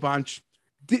about this a bunch.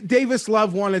 Davis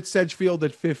Love wanted Sedgefield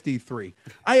at 53.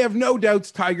 I have no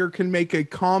doubts Tiger can make a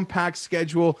compact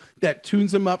schedule that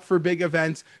tunes him up for big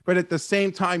events, but at the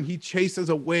same time, he chases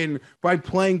a win by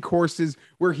playing courses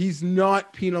where he's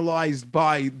not penalized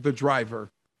by the driver.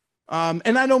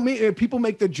 And I don't mean, people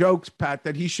make the jokes, Pat,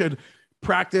 that he should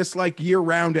practice like year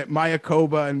round at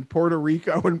Mayakoba and Puerto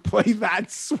Rico and play that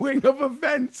swing of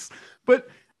events. But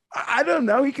I don't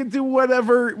know. He can do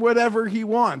whatever he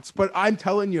wants. But I'm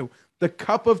telling you, the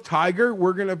cup of Tiger,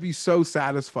 we're going to be so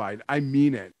satisfied. I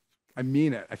mean it. I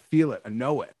mean it. I feel it. I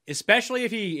know it. Especially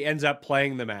if he ends up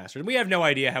playing the Masters. We have no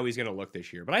idea how he's going to look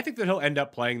this year, but I think that he'll end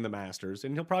up playing the Masters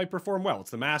and he'll probably perform well.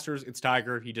 It's the Masters. It's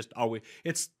Tiger. He just always,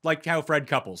 it's like how Fred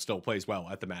Couples still plays well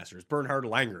at the Masters. Bernhard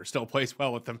Langer still plays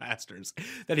well at the Masters,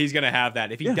 that he's going to have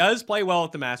that. If he does play well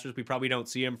at the Masters, we probably don't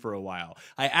see him for a while.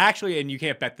 I actually, and you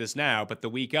can't bet this now, but the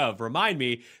week of, remind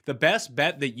me, the best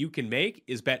bet that you can make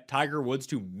is bet Tiger Woods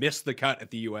to miss the cut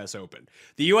at the U.S. Open.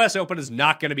 The U.S. Open is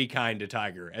not going to be kind to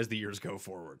Tiger as the years go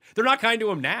forward. They're not kind to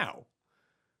him now.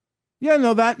 Yeah,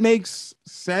 no, that makes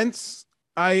sense.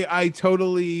 I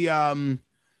totally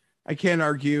I can't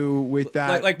argue with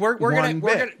that. Like we're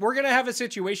gonna have a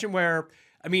situation where,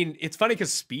 I mean, it's funny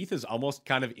because Spieth is almost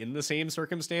kind of in the same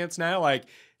circumstance now. Like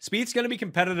Spieth's going to be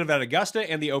competitive at Augusta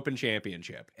and the Open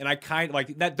Championship, and I kind of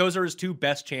like that. Those are his two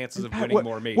best chances of winning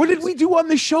more majors. What did we do on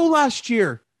the show last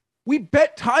year? We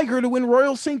bet Tiger to win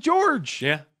Royal St. George.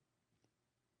 Yeah,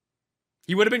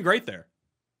 he would have been great there.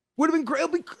 Would have been great.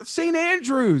 It'll be St.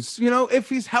 Andrews, you know, if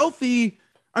he's healthy.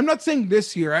 I'm not saying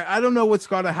this year. I don't know what's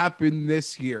got to happen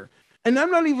this year. And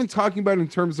I'm not even talking about in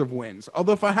terms of wins.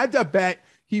 Although if I had to bet,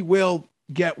 he will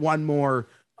get one more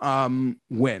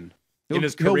win. In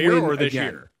his career or this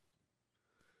year?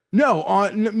 No,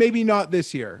 maybe not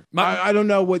this year. I don't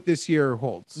know what this year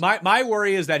holds. My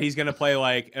worry is that he's going to play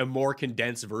like a more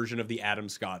condensed version of the Adam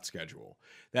Scott schedule.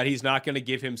 That he's not going to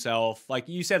give himself, like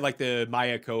you said, like the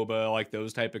Mayakoba, like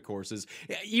those type of courses.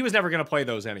 He was never going to play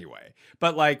those anyway.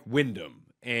 But like Wyndham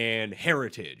and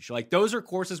Heritage. Like, those are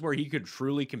courses where he could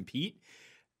truly compete.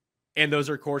 And those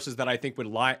are courses that I think would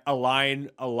align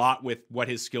a lot with what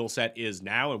his skill set is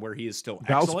now and where he is still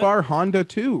excellent. Valspar, Honda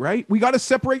too, right? We got to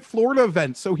separate Florida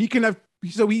events so he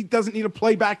doesn't need to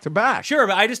play back to back. Sure,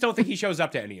 but I just don't think he shows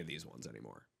up to any of these ones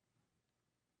anymore.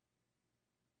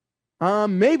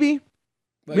 Maybe.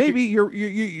 Like, maybe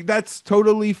you that's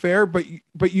totally fair, but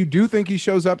you do think he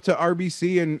shows up to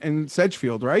RBC and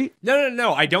Sedgefield, right?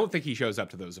 No. I don't think he shows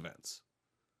up to those events.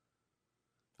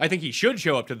 I think he should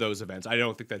show up to those events. I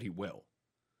don't think that he will.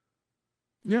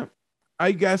 Yeah.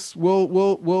 I guess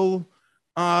we'll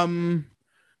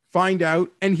find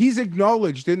out. And he's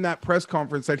acknowledged in that press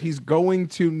conference that he's going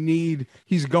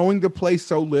to play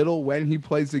so little when he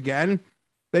plays again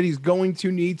that he's going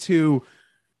to need to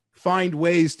find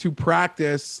ways to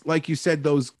practice, like you said,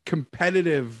 those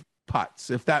competitive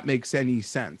putts, if that makes any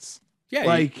sense. Yeah,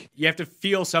 like you have to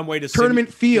feel some way to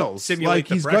tournament feels. Simulate like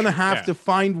he's going to have to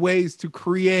find ways to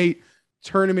create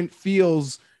tournament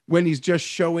feels when he's just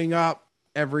showing up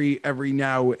every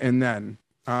now and then.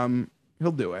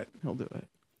 He'll do it.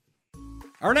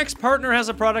 Our next partner has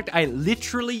a product I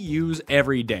literally use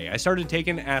every day. I started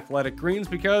taking Athletic Greens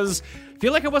because I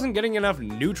feel like I wasn't getting enough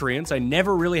nutrients. I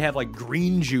never really have like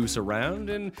green juice around,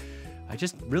 and I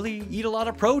just really eat a lot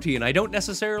of protein. I don't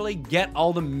necessarily get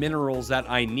all the minerals that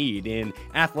I need, and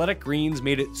Athletic Greens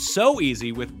made it so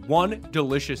easy with one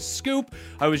delicious scoop.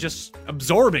 I was just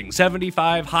absorbing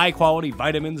 75 high-quality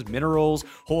vitamins, minerals,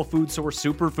 whole food source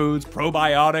superfoods,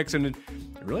 probiotics, and it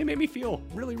really made me feel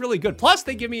really, really good. Plus,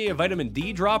 they give me a vitamin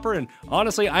D dropper, and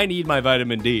honestly, I need my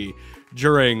vitamin D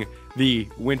during the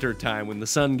winter time when the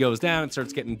sun goes down. It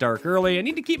starts getting dark early. I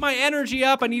need to keep my energy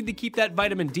up. I need to keep that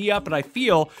vitamin D up, but I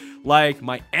feel like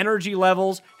my energy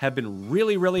levels have been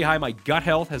really, really high. My gut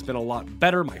health has been a lot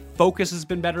better. My focus has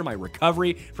been better. My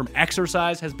recovery from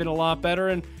exercise has been a lot better,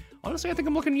 and honestly, I think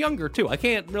I'm looking younger too. I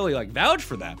can't really vouch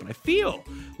for that, but I feel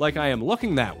like I am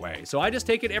looking that way. So I just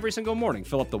take it every single morning.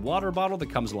 Fill up the water bottle that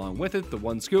comes along with it, the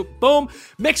one scoop, boom,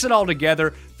 mix it all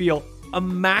together, feel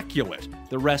immaculate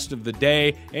the rest of the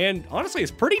day. And honestly,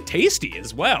 it's pretty tasty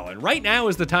as well. And right now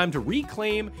is the time to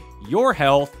reclaim your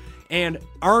health and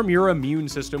arm your immune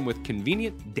system with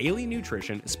convenient daily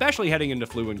nutrition, especially heading into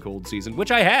flu and cold season,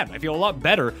 which I had. I feel a lot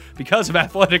better because of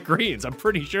Athletic Greens, I'm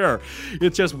pretty sure.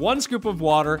 It's just one scoop of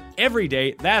water every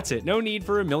day. That's it. No need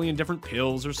for a million different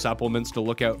pills or supplements to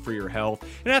look out for your health.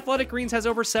 And Athletic Greens has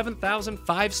over 7,000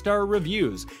 five-star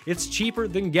reviews. It's cheaper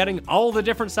than getting all the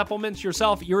different supplements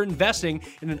yourself. You're investing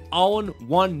in an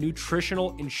all-in-one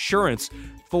nutritional insurance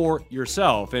for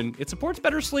yourself, and it supports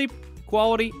better sleep,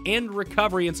 quality, and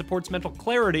recovery, and supports mental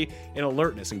clarity and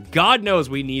alertness. And God knows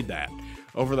we need that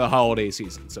over the holiday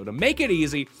season. So to make it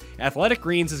easy, Athletic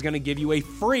Greens is going to give you a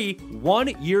free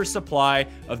 1-year supply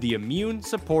of the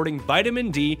immune-supporting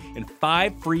vitamin D and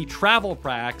 5 free travel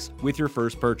packs with your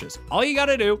first purchase. All you got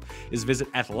to do is visit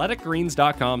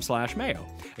athleticgreens.com/mayo.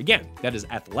 Again, that is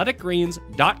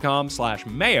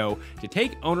athleticgreens.com/mayo to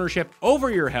take ownership over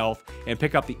your health and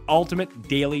pick up the ultimate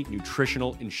daily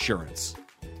nutritional insurance.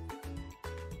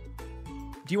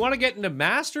 Do you want to get into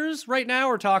Masters right now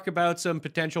or talk about some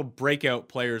potential breakout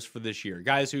players for this year?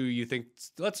 Guys who you think,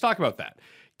 let's talk about that.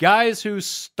 Guys whose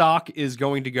stock is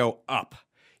going to go up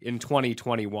in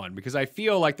 2021, because I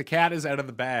feel like the cat is out of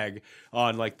the bag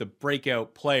on the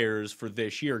breakout players for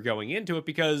this year going into it,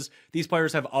 because these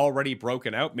players have already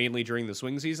broken out mainly during the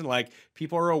swing season.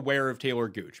 People are aware of Taylor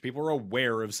Gooch. People are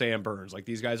aware of Sam Burns.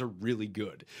 These guys are really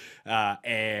good.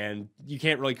 And you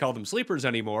can't really call them sleepers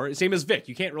anymore. Same as Vic.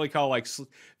 You can't really call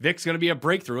Vic's going to be a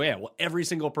breakthrough. Yeah, well, every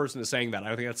single person is saying that. I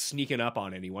don't think that's sneaking up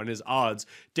on anyone. His odds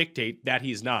dictate that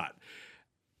he's not.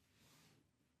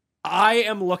 I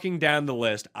am looking down the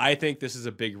list. I think this is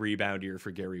a big rebound year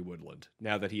for Gary Woodland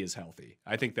now that he is healthy.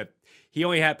 I think that he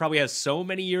probably has so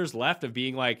many years left of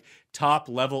being top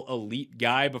level elite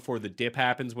guy before the dip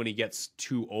happens when he gets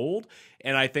too old.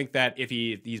 And I think that if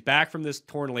he's back from this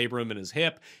torn labrum in his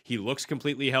hip, he looks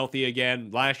completely healthy again.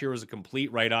 Last year was a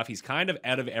complete write-off. He's kind of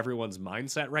out of everyone's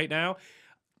mindset right now.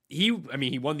 He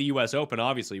won the US Open,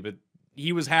 obviously, but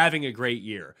he was having a great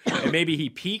year. And maybe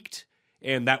he peaked,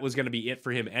 and that was going to be it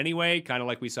for him anyway, kind of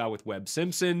like we saw with Webb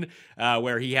Simpson,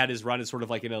 where he had his run as sort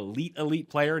of an elite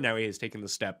player. Now he has taken the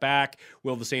step back.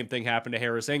 Will the same thing happen to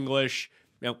Harris English?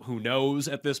 Who knows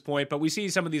at this point? But we see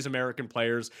some of these American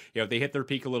players, they hit their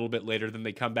peak a little bit later, then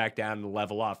they come back down and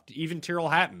level off. Even Tyrrell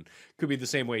Hatton could be the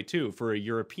same way too, for a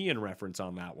European reference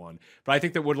on that one. But I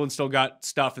think that Woodland still got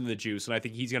stuff in the juice, and I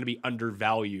think he's going to be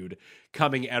undervalued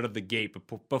coming out of the gate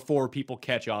before people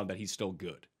catch on that he's still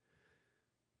good.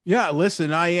 Yeah,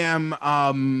 listen, I am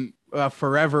a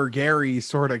forever Gary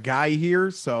sort of guy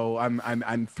here, so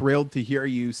I'm thrilled to hear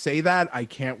you say that. I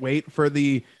can't wait for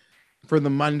the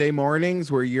Monday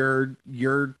mornings where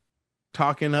you're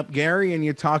talking up Gary and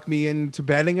you talk me into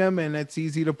betting him, and it's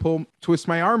easy to twist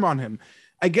my arm on him.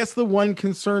 I guess the one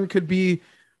concern could be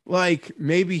like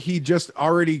maybe he just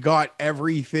already got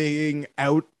everything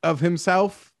out of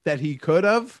himself that he could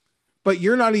have, but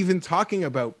you're not even talking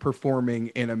about performing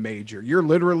in a major. You're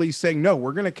literally saying, no,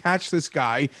 we're going to catch this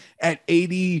guy at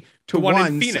 80 to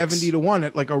 1, 70 to 1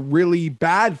 at like a really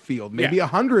bad field, maybe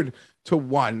 100 to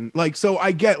 1. Like, so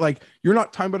I get like, you're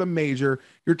not talking about a major.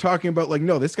 You're talking about like,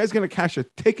 no, this guy's going to cash a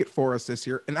ticket for us this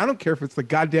year. And I don't care if it's the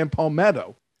goddamn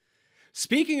Palmetto.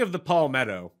 Speaking of the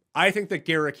Palmetto, I think that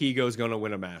Garrick Higo is going to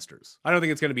win a Masters. I don't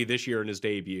think it's going to be this year in his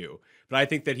debut, but I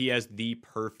think that he has the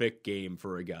perfect game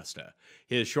for Augusta.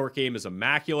 His short game is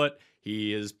immaculate.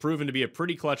 He is proven to be a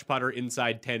pretty clutch putter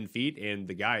inside 10 feet, and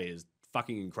the guy is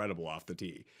fucking incredible off the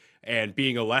tee. And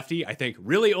being a lefty, I think,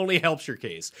 really only helps your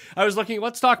case. I was looking,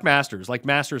 let's talk Masters, like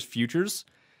Masters futures.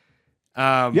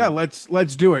 Yeah, let's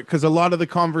do it, because a lot of the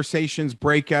conversations,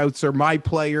 breakouts, are my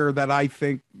player that I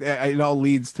think it all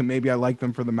leads to maybe I like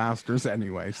them for the Masters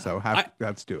anyway. So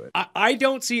let's do it. I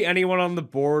don't see anyone on the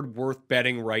board worth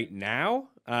betting right now,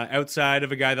 outside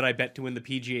of a guy that I bet to win the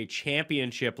PGA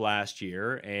Championship last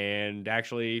year and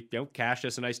actually cashed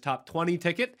us a nice top 20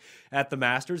 ticket at the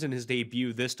Masters in his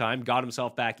debut this time, got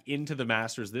himself back into the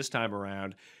Masters this time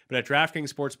around. But at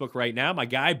DraftKings Sportsbook right now, my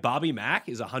guy Bobby Mack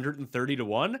is 130 to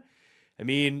 1. I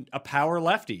mean, a power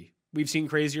lefty. We've seen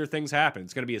crazier things happen.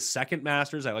 It's going to be his second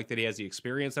Masters. I like that he has the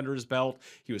experience under his belt.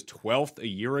 He was 12th a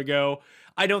year ago.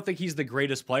 I don't think he's the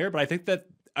greatest player, but I think that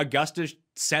Augusta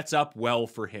sets up well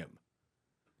for him.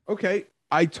 Okay,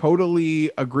 I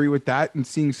totally agree with that, and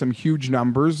seeing some huge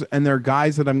numbers. And there are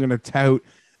guys that I'm going to tout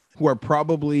who are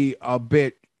probably a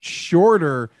bit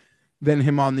shorter than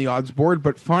him on the odds board,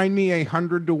 but find me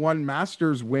 100 to 1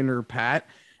 Masters winner, Pat,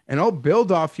 and I'll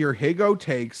build off your Higo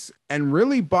takes and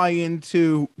really buy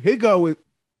into Higo.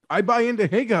 I buy into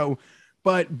Higo,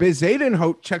 but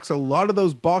Bezuidenhout checks a lot of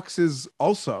those boxes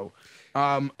also,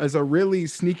 as a really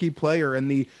sneaky player. And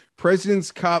the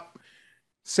President's Cup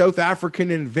South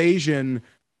African invasion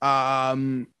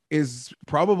is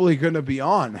probably going to be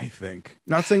on, I think.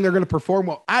 Not saying they're going to perform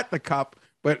well at the Cup,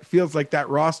 but it feels like that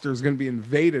roster is going to be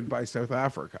invaded by South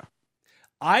Africa.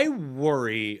 I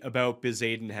worry about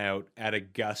Bezuidenhout at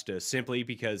Augusta simply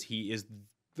because he is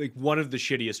like one of the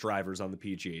shittiest drivers on the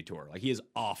PGA Tour. Like, he is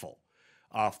awful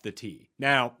off the tee.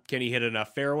 Now, can he hit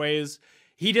enough fairways?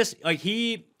 He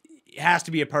has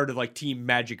to be a part of like Team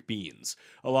Magic Beans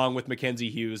along with Mackenzie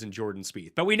Hughes and Jordan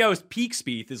Spieth. But we know his peak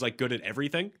Spieth is like good at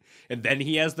everything. And then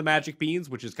he has the Magic Beans,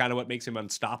 which is kind of what makes him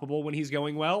unstoppable when he's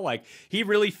going well. Like, he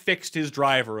really fixed his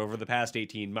driver over the past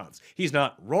 18 months. He's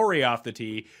not Rory off the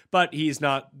tee, but he's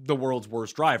not the world's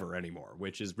worst driver anymore,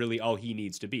 which is really all he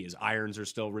needs to be. His irons are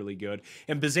still really good.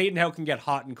 And Bezuidenhout can get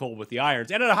hot and cold with the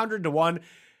irons. And at 100 to 1,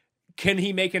 can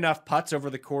he make enough putts over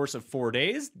the course of 4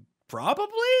 days? Probably.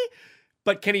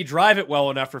 But can he drive it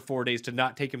well enough for 4 days to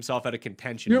not take himself out of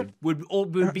contention? Yep.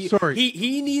 Would be sorry.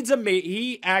 He needs I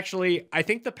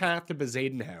think the path to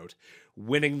Bezuidenhout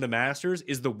winning the Masters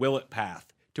is the Willett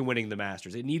path to winning the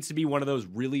Masters. It needs to be one of those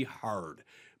really hard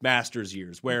Masters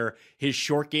years where his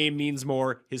short game means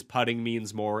more, his putting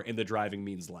means more, and the driving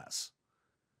means less.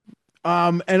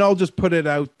 And I'll just put it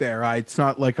out there. It's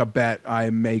not like a bet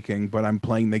I'm making, but I'm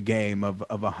playing the game of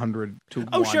 100 to 1.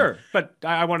 Oh, sure. But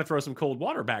I want to throw some cold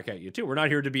water back at you, too. We're not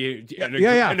here to be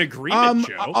an agreement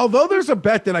show. Although there's a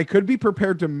bet that I could be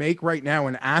prepared to make right now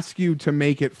and ask you to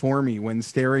make it for me when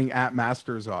staring at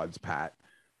Masters odds, Pat.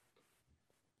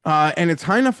 And it's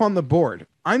high enough on the board.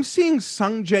 I'm seeing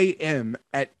Sung J M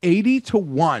at 80 to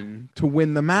 1 to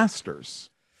win the Masters.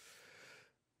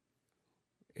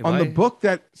 The book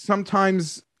that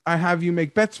sometimes I have you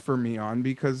make bets for me on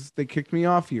because they kicked me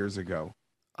off years ago.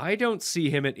 I don't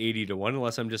see him at 80 to 1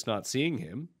 unless I'm just not seeing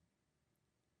him.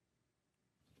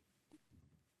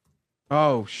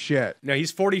 Oh, shit. No,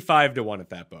 he's 45 to 1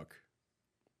 at that book.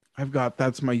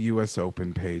 That's my US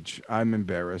Open page. I'm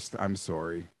embarrassed. I'm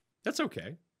sorry. That's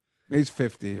okay. He's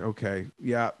 50. Okay.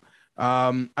 Yeah.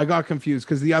 I got confused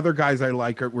because the other guys I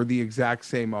like were the exact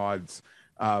same odds.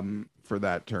 For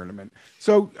that tournament.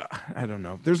 So I don't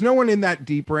know. There's no one in that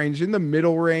deep range. In the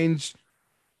middle range,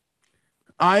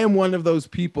 I am one of those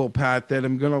people, Pat, that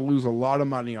I'm going to lose a lot of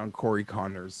money on Corey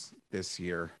Connors this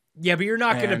year. Yeah, but you're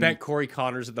not going to And- bet Corey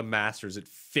Connors at the Masters at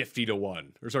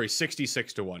 50-1, or sorry,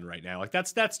 66-1 right now. Like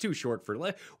that's too short for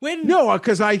when. No,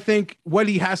 because I think what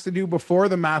he has to do before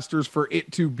the Masters for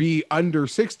it to be under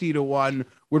 60-1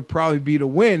 would probably be to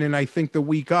win. And I think the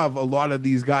week of, a lot of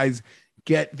these guys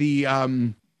get the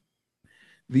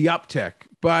uptick.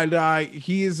 But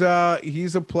he's a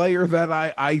player that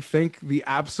I think the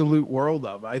absolute world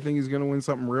of. I think he's going to win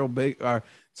something real big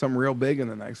in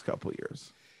the next couple of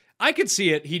years. I could see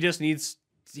it. He just needs,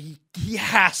 he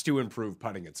has to improve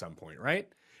putting at some point, right?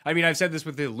 I mean, I've said this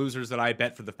with the losers that I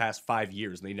bet for the past 5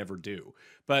 years, and they never do.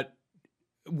 But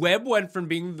Webb went from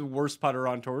being the worst putter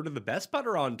on tour to the best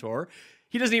putter on tour.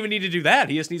 He doesn't even need to do that.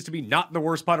 He just needs to be not the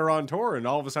worst putter on tour, and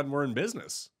all of a sudden we're in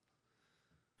business.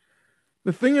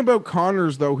 The thing about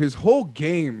Connors, though, his whole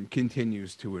game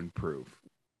continues to improve.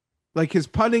 Like, his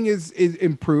putting is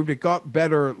improved. It got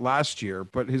better last year,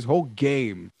 but his whole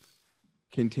game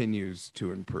continues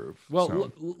to improve. Well,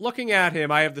 so. Looking at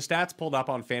him, I have the stats pulled up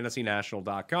on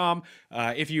fantasynational.com.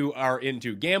 If you are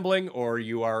into gambling or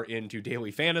you are into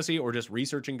daily fantasy or just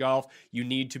researching golf, you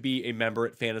need to be a member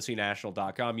at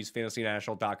fantasynational.com. Use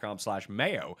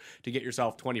fantasynational.com/mayo to get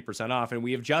yourself 20% off. And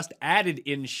we have just added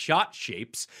in shot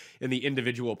shapes in the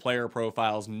individual player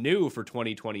profiles new for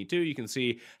 2022. You can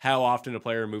see how often a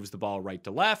player moves the ball right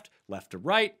to left to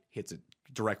right, hits it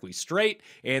directly straight,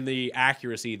 and the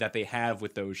accuracy that they have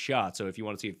with those shots. So if you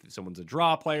want to see if someone's a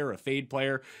draw player, a fade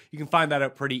player, you can find that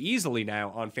out pretty easily now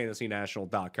on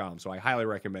fantasynational.com. So I highly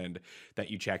recommend that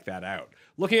you check that out.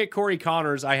 Looking at Corey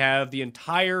Connors, I have the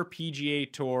entire PGA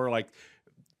Tour, like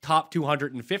top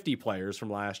 250 players from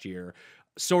last year,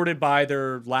 sorted by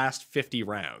their last 50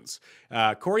 rounds.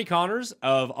 Corey Connors,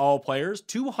 of all players,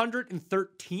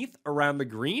 213th around the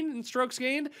green in strokes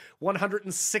gained,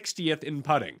 160th in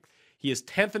putting. He is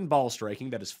 10th in ball striking.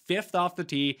 That is 5th off the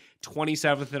tee,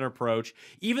 27th in approach.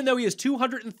 Even though he is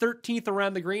 213th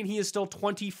around the green, he is still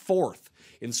 24th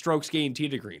in strokes gained tee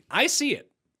to green. I see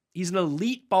it. He's an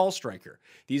elite ball striker.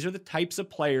 These are the types of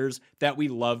players that we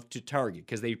love to target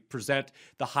because they present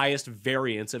the highest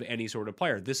variance of any sort of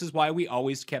player. This is why we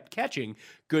always kept catching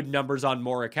good numbers on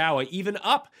Morikawa, even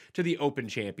up to the Open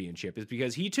Championship, is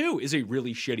because he too is a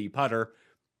really shitty putter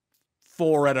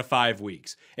 4 out of 5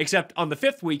 weeks. Except on the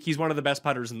 5th week, he's one of the best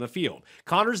putters in the field.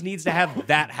 Connors needs to have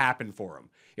that happen for him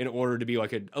in order to be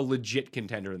like a legit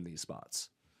contender in these spots.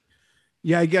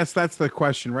 Yeah, I guess that's the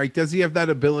question, right? Does he have that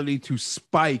ability to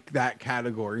spike that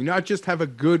category? Not just have a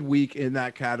good week in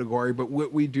that category, but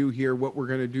what we do here, what we're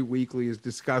going to do weekly is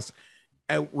discuss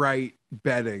outright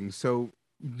betting. So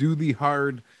do the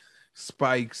hard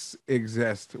spikes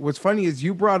exist? What's funny is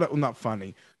you brought up, well, not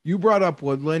funny, you brought up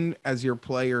Woodland as your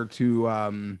player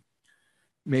to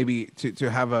maybe to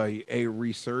have a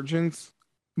resurgence.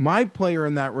 My player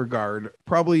in that regard,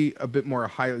 probably a bit more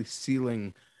highly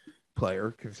ceiling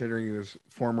player, considering he was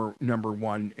former number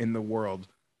 1 in the world.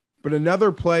 But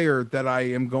another player that I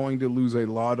am going to lose a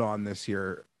lot on this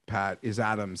year, Pat, is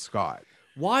Adam Scott.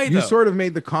 Why You though? sort of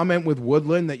made the comment with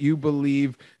Woodland that you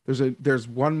believe there's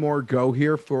one more go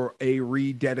here for a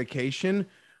rededication.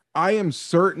 I am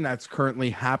certain that's currently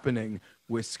happening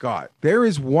with Scott. There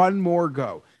is one more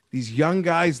go. These young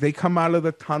guys, they come out of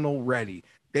the tunnel ready.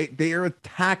 They are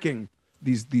attacking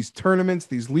these tournaments,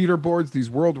 these leaderboards, these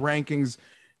world rankings.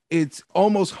 It's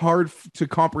almost hard to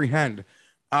comprehend.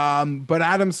 But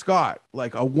Adam Scott,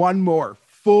 like a one more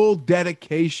full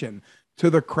dedication to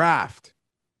the craft.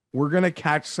 We're going to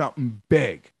catch something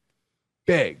big.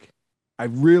 I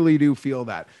really do feel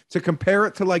that. To compare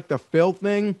it to like the Phil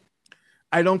thing,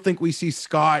 I don't think we see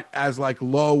Scott as like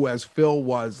low as Phil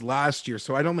was last year.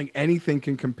 So I don't think anything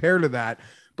can compare to that.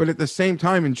 But at the same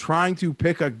time, in trying to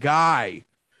pick a guy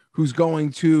who's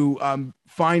going to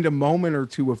find a moment or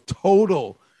two of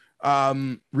total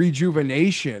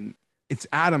rejuvenation, it's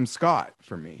Adam Scott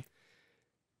for me.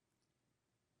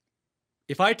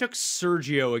 If I took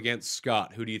Sergio against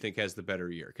Scott, who do you think has the better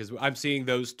year? Because I'm seeing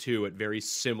those two at very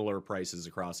similar prices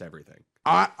across everything.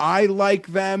 I like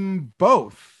them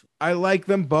both.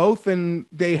 And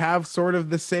they have sort of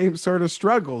the same sort of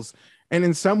struggles. And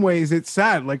in some ways, it's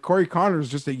sad. Like Corey Connors,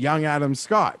 just a young Adam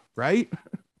Scott, right?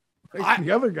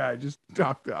 The other guy just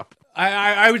talked up.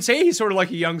 I would say he's sort of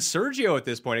like a young Sergio at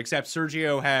this point, except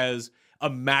Sergio has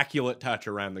immaculate touch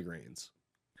around the greens.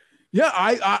 Yeah,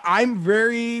 I'm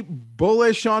very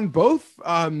bullish on both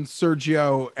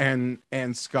Sergio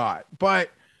and Scott, but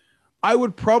I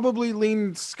would probably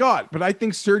lean Scott. But I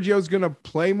think Sergio's going to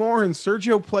play more, and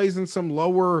Sergio plays in some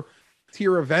lower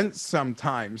tier events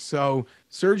sometimes. So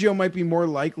Sergio might be more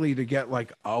likely to get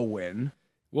like a win.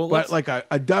 Well, but like a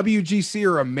WGC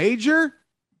or a major,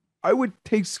 I would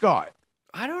take Scott.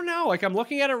 I don't know. Like, I'm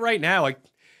looking at it right now. Like,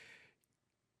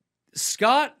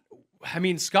 Scott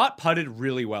putted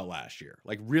really well last year.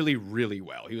 Like, really, really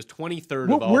well. He was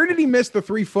 23rd of all. Where did he miss the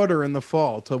 3-footer in the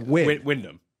fall to win?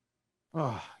 Wyndham.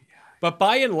 Oh, But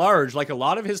by and large, like, a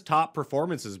lot of his top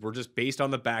performances were just based on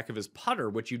the back of his putter,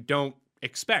 which you don't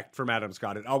expect from Adam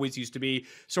Scott. It always used to be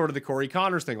sort of the Corey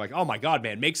Connors thing, like, oh my God,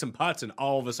 man, make some putts, and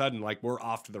all of a sudden, like, we're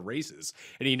off to the races,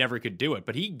 and he never could do it.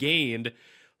 But he gained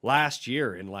last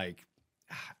year in like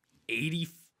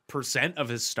 80% of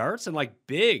his starts, and like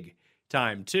big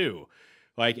time too.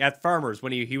 Like at Farmers,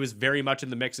 when he was very much in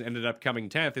the mix and ended up coming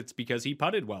 10th, it's because he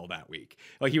putted well that week.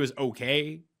 Like, he was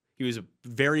okay. He was a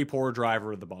very poor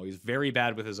driver of the ball. He was very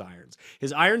bad with his irons.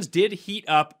 His irons did heat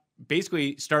up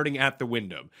basically starting at the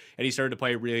Wyndham, and he started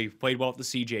to played well at the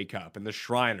CJ Cup and the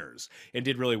Shriners, and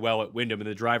did really well at Wyndham, and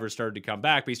the drivers started to come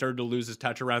back, but he started to lose his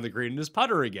touch around the green and his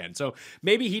putter again. So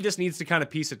maybe he just needs to kind of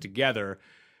piece it together.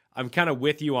 I'm kind of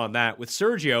with you on that. With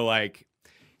Sergio, like,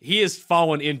 he has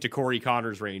fallen into Corey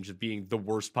Connors' range of being the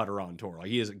worst putter on tour. Like,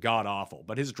 he is god-awful,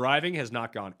 but his driving has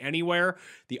not gone anywhere.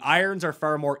 The irons are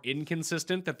far more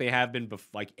inconsistent than they have been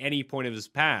like any point of his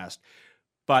past.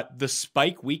 But the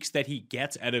spike weeks that he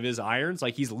gets out of his irons,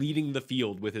 like, he's leading the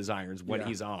field with his irons when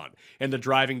he's on, and the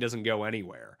driving doesn't go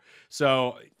anywhere.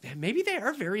 So maybe they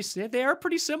are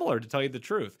pretty similar, to tell you the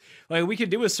truth. Like, we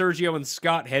could do a Sergio and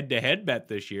Scott head-to-head bet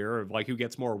this year, of like who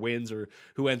gets more wins or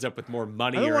who ends up with more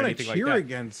money or anything like that. I don't want to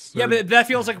cheer against. Yeah, but that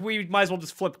feels like we might as well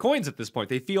just flip coins at this point.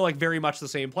 They feel like very much the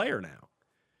same player now.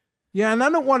 Yeah, and I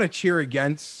don't want to cheer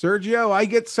against Sergio. I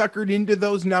get suckered into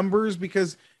those numbers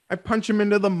because I punch him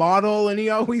into the model, and he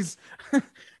always,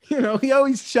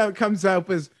 comes out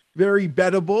as very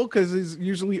bettable because he's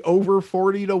usually over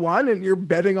 40-1, and you're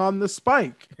betting on the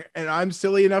spike. And I'm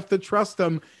silly enough to trust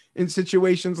him in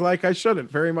situations like I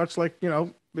shouldn't. Very much like,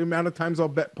 the amount of times I'll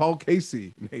bet Paul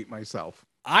Casey and hate myself.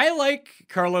 I like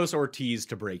Carlos Ortiz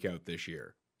to break out this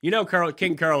year.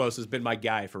 King Carlos has been my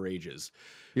guy for ages.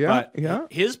 Yeah,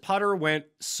 but his putter went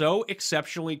so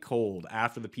exceptionally cold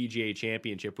after the PGA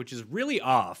Championship, which is really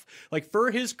off. Like,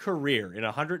 for his career in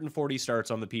 140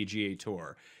 starts on the PGA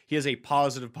Tour, he has a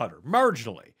positive putter,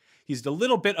 marginally. He's a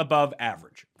little bit above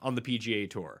average on the PGA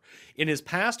Tour. In his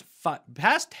past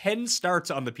 10 starts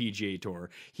on the PGA Tour,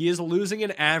 he is losing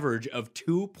an average of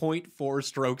 2.4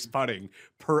 strokes putting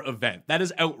per event. That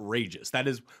is outrageous. That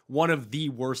is one of the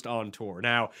worst on tour.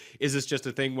 Now, is this just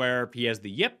a thing where he has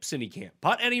the yips and he can't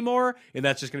putt anymore, and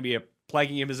that's just going to be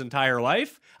plaguing him his entire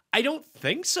life? I don't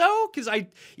think so, because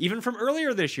even from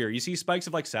earlier this year, you see spikes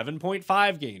of like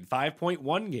 7.5 gain,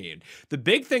 5.1 gain. The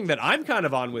big thing that I'm kind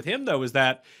of on with him, though, is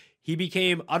that he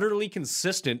became utterly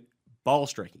consistent ball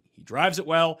striking. He drives it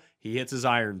well. He hits his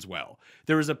irons well.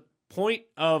 There was a point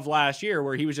of last year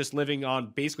where he was just living on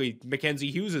basically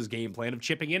Mackenzie Hughes's game plan of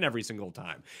chipping in every single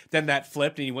time. Then that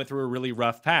flipped and he went through a really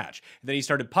rough patch. And then he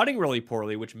started putting really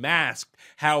poorly, which masked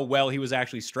how well he was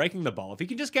actually striking the ball. If he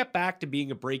can just get back to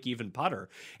being a break-even putter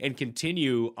and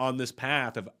continue on this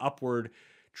path of upward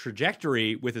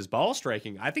trajectory with his ball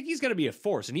striking, I think he's going to be a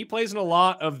force. And he plays in a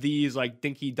lot of these like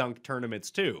dinky dunk tournaments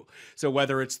too. So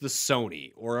whether it's the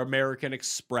Sony or American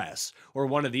Express or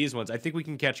one of these ones, I think we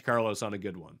can catch Carlos on a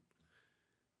good one.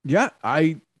 Yeah,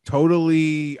 I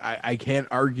can't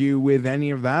argue with any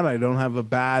of that. I don't have a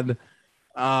bad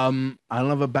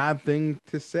thing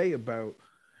to say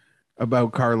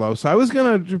about Carlos. I was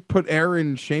gonna put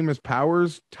Aaron Seamus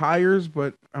Powers tires,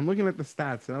 but I'm looking at the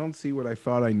stats and I don't see what I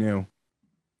thought I knew.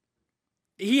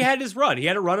 He had his run. He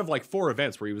had a run of like 4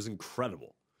 events where he was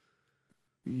incredible.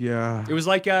 Yeah. It was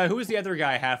like, who was the other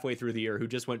guy halfway through the year who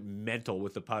just went mental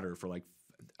with the putter for like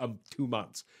 2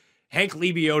 months? Hank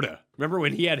Lebioda. Remember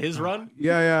when he had his run?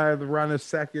 Yeah. The run of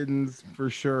seconds for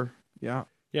sure. Yeah.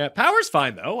 Yeah. Power's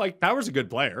fine though. Like, Power's a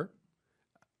good player.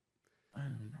 I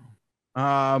don't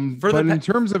know. But in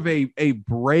terms of a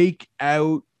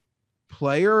breakout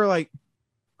player, like,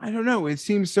 I don't know. It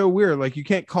seems so weird. Like, you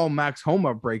can't call Max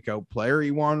Homa a breakout player. He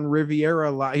won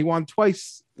Riviera. He won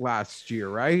twice last year,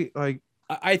 right? Like,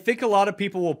 I think a lot of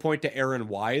people will point to Aaron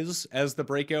Wise as the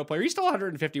breakout player. He's still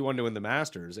 151 to win the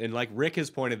Masters. And like Rick has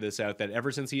pointed this out, that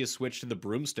ever since he has switched to the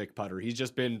broomstick putter, he's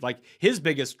just been like, his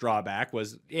biggest drawback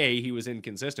was A, he was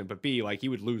inconsistent, but B, like, he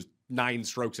would lose 9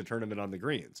 strokes a tournament on the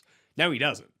greens. Now he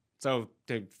doesn't. So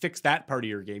to fix that part of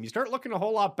your game, you start looking a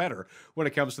whole lot better when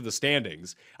it comes to the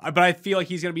standings. But I feel like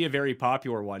he's going to be a very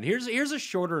popular one. Here's a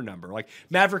shorter number. Like,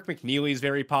 Maverick McNeely is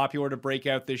very popular to break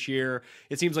out this year.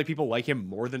 It seems like people like him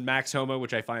more than Max Homa,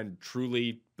 which I find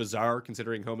truly bizarre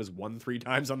considering Homa's won 3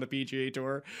 times on the PGA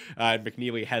Tour.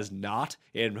 McNeely has not.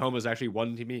 And Homa's actually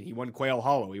won. He won Quail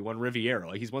Hollow. He won Riviera.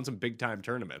 Like, he's won some big time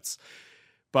tournaments.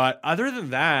 But other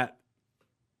than that,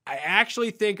 I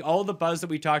actually think all the buzz that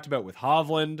we talked about with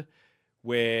Hovland,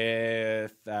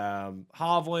 and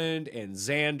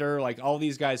Xander, like all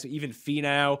these guys, even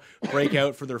Finau break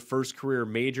out for their first career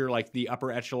major, like the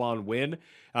upper echelon win.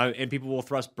 And people will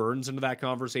thrust Burns into that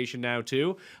conversation now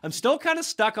too. I'm still kind of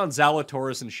stuck on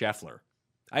Zalatoris and Scheffler.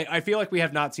 I feel like we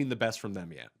have not seen the best from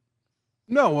them yet.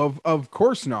 No, of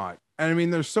course not. And I mean,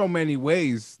 there's so many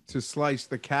ways to slice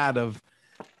the cat of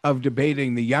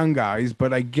debating the young guys,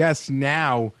 but I guess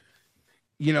now,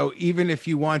 even if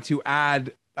you want to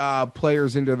add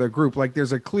players into the group, like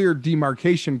there's a clear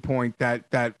demarcation point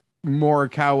that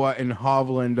Morikawa and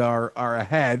Hovland are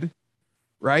ahead,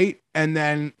 right? And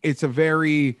then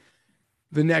the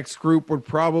next group would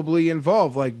probably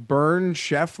involve like Burns,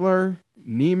 Scheffler,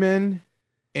 Neiman,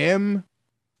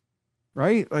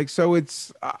 right? Like, so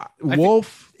it's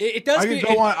Wolf. It does.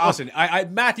 Listen,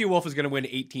 Matthew Wolf is going to win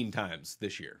 18 times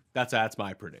this year. That's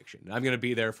my prediction. I'm going to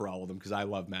be there for all of them because I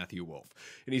love Matthew Wolf,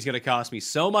 and he's going to cost me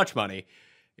so much money.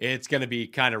 It's going to be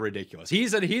kind of ridiculous.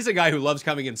 He's a guy who loves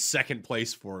coming in second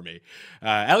place for me.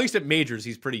 At least at majors,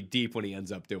 he's pretty deep when he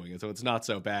ends up doing it, so it's not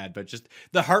so bad. But just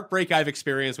the heartbreak I've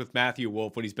experienced with Matthew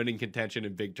Wolf when he's been in contention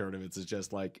in big tournaments is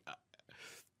just like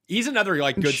he's another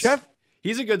like good.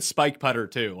 He's a good spike putter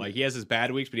too. Like he has his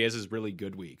bad weeks, but he has his really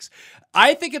good weeks.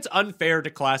 I think it's unfair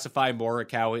to classify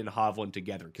Morikawa and Hovland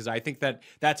together because I think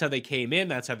that's how they came in.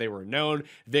 That's how they were known.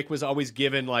 Vic was always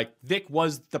given Vic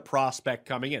was the prospect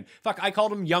coming in. Fuck, I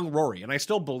called him young Rory, and I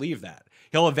still believe that.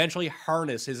 He'll eventually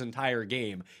harness his entire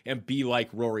game and be like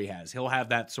Rory has. He'll have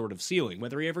that sort of ceiling.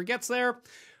 Whether he ever gets there,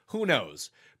 who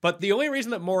knows? But the only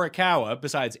reason that Morikawa,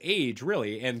 besides age,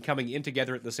 really, and coming in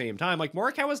together at the same time, like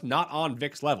Morikawa's not on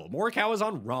Vic's level. Morikawa's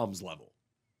on Rahm's level.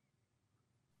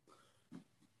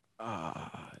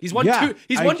 He's won two.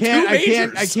 He's won two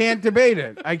majors. I can't debate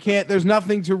it. There's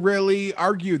nothing to really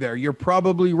argue there. You're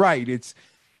probably right. It's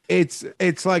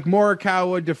like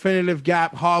Morikawa definitive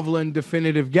gap, Hovland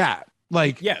definitive gap.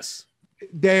 Like yes,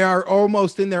 they are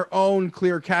almost in their own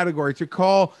clear category. To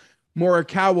call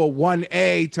Morikawa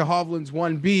 1A to Hovland's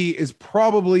 1B is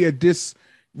probably a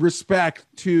disrespect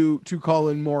to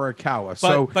Colin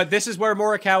Morikawa. But this is where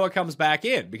Morikawa comes back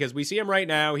in because we see him right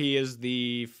now. He is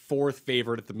the fourth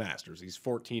favorite at the Masters. He's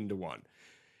 14-1.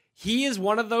 He is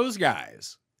one of those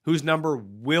guys whose number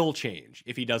will change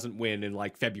if he doesn't win in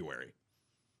like February.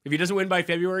 If he doesn't win by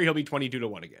February, he'll be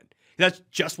 22-1 again. That's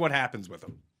just what happens with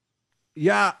him.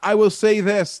 Yeah, I will say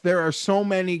this. There are so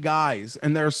many guys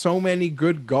and there are so many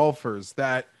good golfers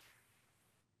that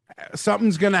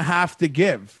something's going to have to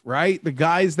give, right? The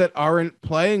guys that aren't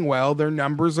playing well, their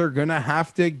numbers are going to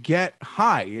have to get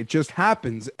high. It just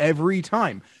happens every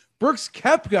time. Brooks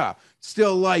Koepka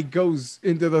still like goes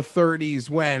into the 30s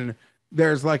when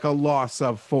there's like a loss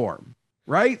of form,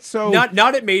 right? So not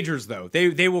at majors though.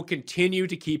 They will continue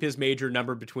to keep his major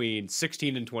number between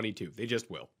 16 and 22. They just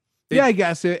will. Yeah, I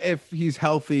guess if he's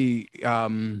healthy,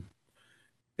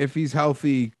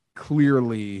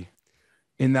 clearly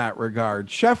in that regard.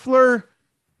 Scheffler,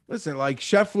 listen, like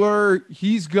Scheffler,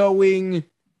 he's going.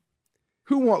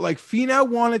 Who won? Like Finau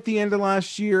won at the end of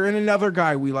last year, and another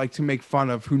guy we like to make fun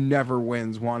of who never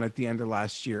wins won at the end of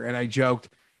last year. And I joked,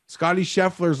 Scotty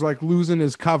Scheffler's like losing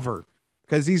his cover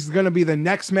because he's going to be the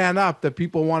next man up that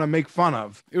people want to make fun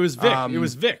of. It was Vic. It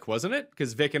was Vic, wasn't it?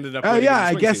 Because Vic ended up. Oh yeah,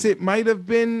 I guess it might have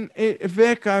been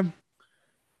Vic. I'm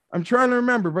trying to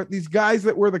remember, but these guys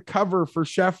that were the cover for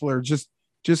Scheffler just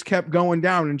kept going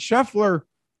down. And Scheffler,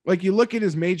 like you look at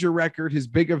his major record, his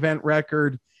big event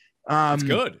record, it's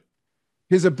good.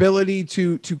 His ability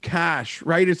to cash,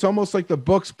 right? It's almost like the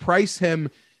books price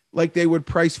him like they would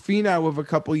price Finau of a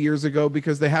couple years ago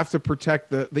because they have to protect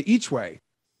the each way.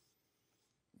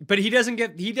 But he doesn't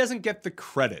get the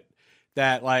credit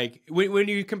that like when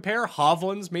you compare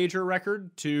Hovland's major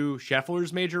record to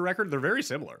Scheffler's major record, they're very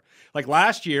similar. Like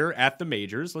last year at the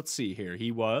majors, let's see here,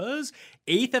 he was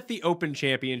 8th at the Open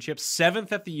Championship,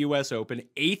 7th at the U.S. Open,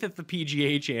 8th at the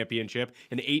PGA Championship,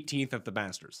 and 18th at the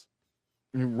Masters.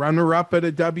 Runner-up at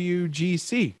a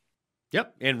WGC.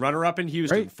 Yep, and runner-up in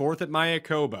Houston, right. 4th at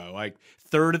Mayakoba, like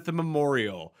 3rd at the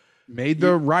Memorial. Made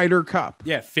the Ryder Cup.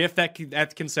 Yeah, 5th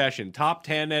at Concession, top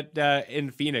 10 at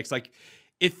in Phoenix. Like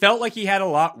it felt like he had a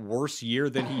lot worse year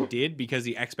than he did because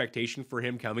the expectation for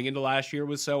him coming into last year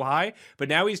was so high. But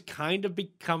now he's kind of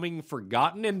becoming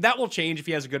forgotten, and that will change if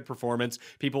he has a good performance.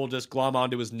 People will just glom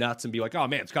onto his nuts and be like, oh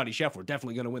man, Scotty Scheffler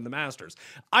definitely going to win the Masters.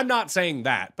 I'm not saying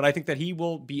that, but I think that he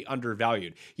will be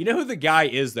undervalued. You know who the guy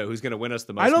is, though, who's going to win us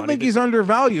the most money? I don't think he's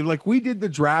undervalued. Like we did the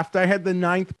draft. I had the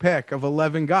 9th pick of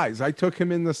 11 guys. I took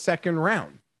him in the 2nd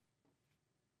round.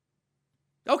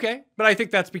 Okay, but I think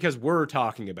that's because we're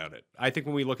talking about it. I think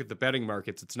when we look at the betting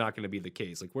markets, it's not going to be the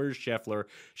case. Like, where's Scheffler?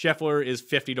 Scheffler is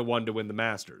 50-1 to win the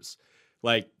Masters.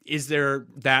 Like, is there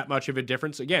that much of a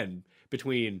difference again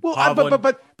between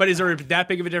Hovland? But is there that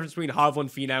big of a difference between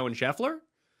Hovland, Finau, and Scheffler?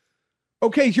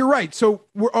 Okay, you're right. So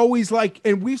we're always like,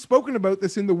 and we've spoken about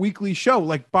this in the weekly show,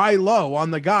 like buy low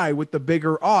on the guy with the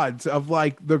bigger odds of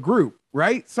like the group,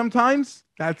 right? Sometimes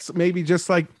that's maybe just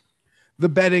like the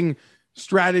betting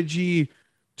strategy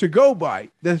to go by.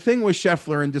 The thing with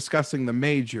Scheffler and discussing the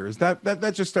majors, that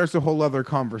just starts a whole other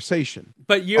conversation.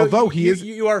 But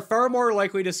you are far more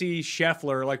likely to see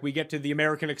Scheffler, like we get to the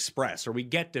American Express or we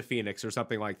get to Phoenix or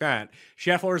something like that.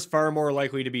 Scheffler is far more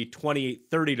likely to be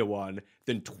 28-30-1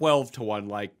 than 12-1.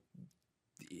 Like,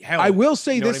 hell, I will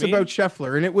say this about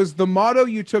Scheffler, and it was the motto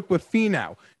you took with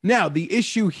Finau. Now, the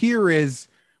issue here is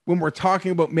when we're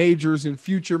talking about majors and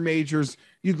future majors,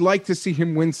 you'd like to see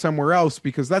him win somewhere else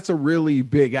because that's a really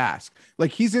big ask.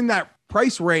 Like, he's in that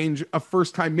price range of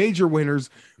first-time major winners,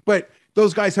 but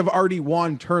those guys have already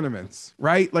won tournaments,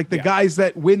 right? Like the guys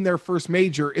that win their first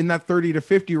major in that 30 to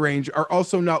 50 range are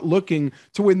also not looking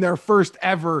to win their first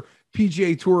ever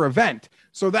PGA Tour event.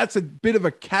 So that's a bit of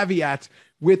a caveat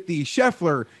with the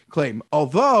Scheffler claim.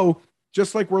 Although,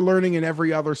 just like we're learning in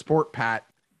every other sport, Pat,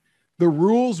 the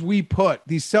rules we put,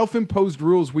 these self-imposed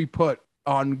rules we put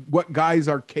on what guys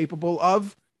are capable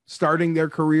of starting their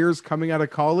careers coming out of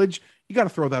college, you got to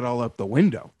throw that all out the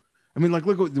window. I mean, like,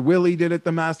 look what Willie did at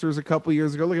the Masters a couple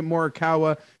years ago. Look at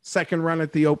Morikawa, second run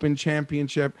at the Open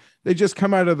Championship. They just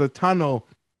come out of the tunnel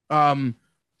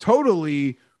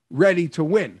totally ready to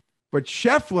win. But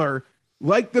Scheffler,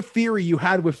 like the theory you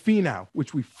had with Finau,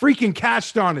 which we freaking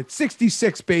cashed on at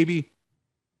 66, baby.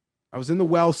 I was in the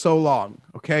well so long,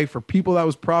 okay? For people, that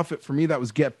was profit. For me, that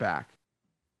was get back.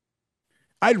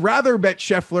 I'd rather bet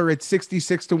Scheffler at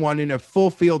 66-1 in a full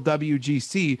field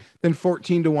WGC than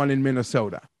 14-1 in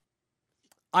Minnesota.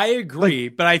 I agree,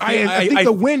 but I think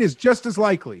the win is just as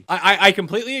likely. I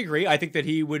completely agree. I think that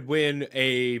he would win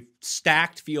a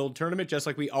stacked field tournament, just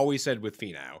like we always said with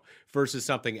Finau, versus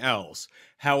something else.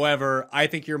 However, I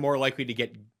think you're more likely to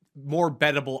get more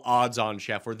bettable odds on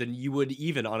Scheffler than you would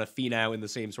even on a Finau in the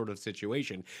same sort of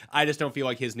situation. I just don't feel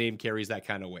like his name carries that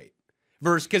kind of weight.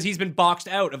 Because he's been boxed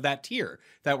out of that tier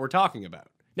that we're talking about.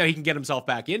 Now, he can get himself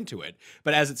back into it,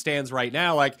 but as it stands right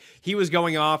now, like, he was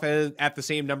going off at the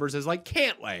same numbers as, like,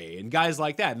 Cantlay and guys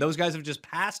like that. And those guys have just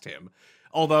passed him,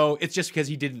 although it's just because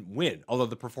he didn't win, although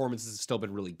the performances have still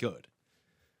been really good.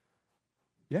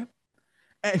 Yeah.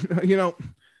 And,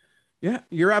 yeah,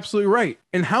 you're absolutely right.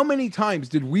 And how many times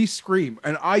did we scream,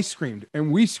 and I screamed,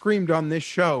 and we screamed on this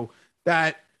show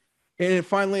that, and it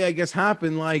finally, I guess,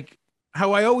 happened, like,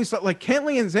 how I always thought, like,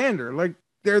 Cantlay and Xander, like,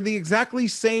 they're the exactly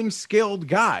same skilled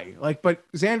guy. Like, but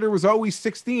Xander was always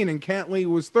 16 and Cantlay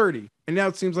was 30. And now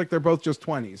it seems like they're both just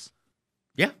 20s.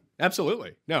 Yeah,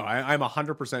 absolutely. No, I'm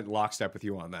 100% lockstep with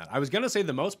you on that. I was going to say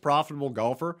the most profitable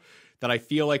golfer that I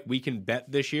feel like we can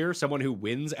bet this year, someone who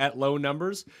wins at low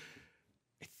numbers,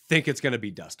 I think it's going to be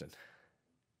Dustin.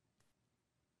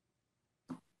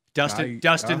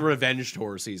 Dustin Revenge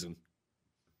Tour season.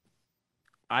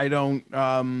 I don't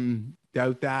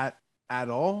doubt that at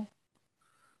all.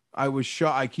 I was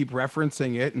shocked. I keep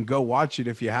referencing it, and go watch it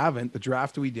if you haven't. The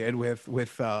draft we did with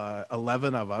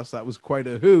 11 of us, that was quite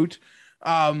a hoot.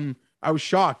 I was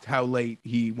shocked how late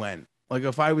he went. Like,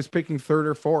 if I was picking third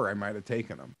or four, I might have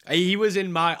taken him. He was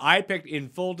I picked, in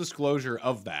full disclosure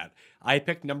of that, I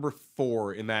picked number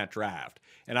 4 in that draft,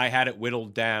 and I had it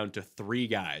whittled down to 3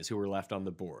 guys who were left on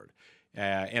the board.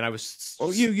 And I was...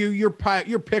 Oh, your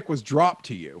pick was dropped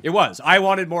to you. It was. I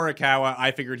wanted Morikawa.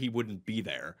 I figured he wouldn't be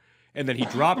there. And then he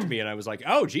dropped me, and I was like,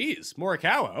 oh, geez,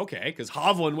 Morikawa. Okay, because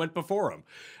Hovland went before him.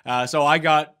 So I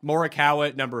got Morikawa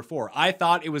at number 4. I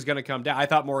thought it was going to come down. I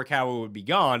thought Morikawa would be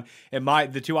gone, and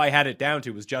the 2 I had it down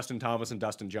to was Justin Thomas and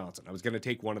Dustin Johnson. I was going to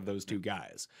take one of those 2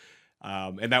 guys.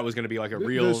 And that was going to be like a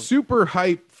real... The super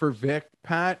hype for Vic,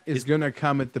 Pat, is going to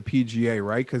come at the PGA,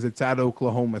 right? Because it's at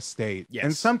Oklahoma State. Yes.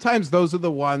 And sometimes those are the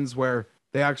ones where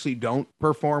they actually don't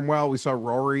perform well. We saw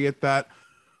Rory at that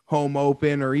home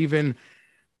open, or even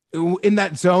in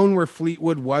that zone where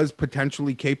Fleetwood was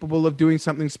potentially capable of doing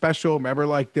something special. Remember,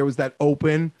 like, there was that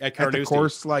open at the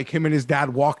course, like him and his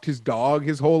dad walked his dog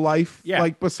his whole life,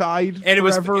 like beside. And it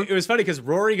was funny because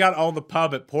Rory got all the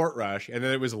pub at Portrush, and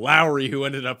then it was Lowry who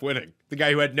ended up winning, the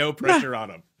guy who had no pressure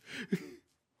on him.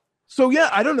 So yeah,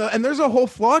 I don't know. And there's a whole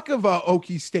flock of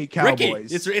Okie State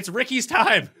Cowboys. Ricky. It's Ricky's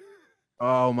time.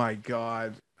 Oh my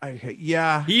God. He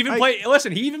even played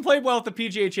well at the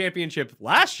PGA Championship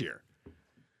last year,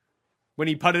 when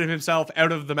he putted himself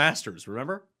out of the Masters,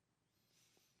 remember?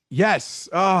 Yes.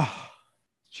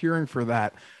 cheering for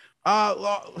that.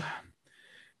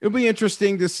 It'll be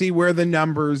interesting to see where the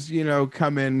numbers,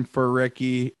 come in for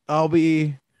Ricky. They're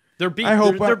beat.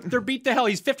 They're beat to hell.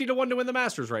 He's 50-1 to win the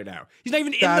Masters right now. He's not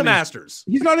even in the Masters.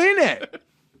 He's not in it.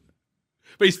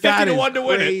 But he's 50-1 to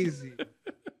win it.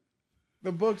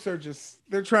 The books are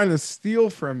they're trying to steal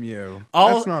from you.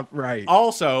 That's not right.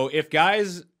 Also,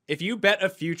 if you bet a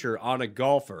future on a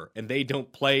golfer and they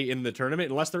don't play in the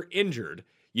tournament, unless they're injured,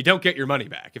 you don't get your money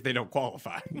back if they don't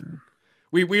qualify.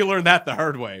 We learned that the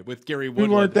hard way with Gary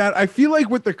Woodland. We learned that. I feel like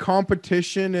with the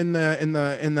competition in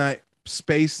the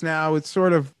space now, it's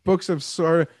sort of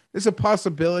there's a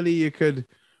possibility you could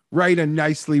write a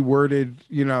nicely worded,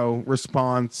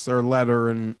 response or letter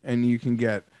and you can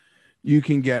get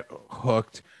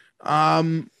hooked.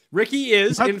 Ricky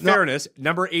is, in fairness,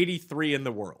 number 83 in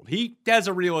the world. He has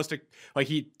a realistic,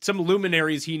 some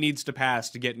luminaries he needs to pass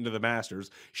to get into the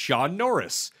Masters. Sean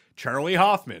Norris, Charlie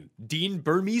Hoffman, Dean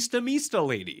Burmista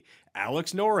Lady,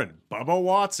 Alex Noren, Bubba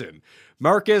Watson,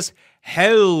 Marcus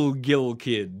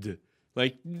Helgilkid.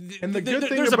 And the good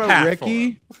thing about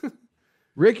Ricky,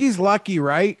 Ricky's lucky,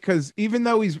 right? Because even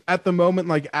though he's at the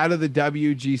moment out of the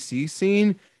WGC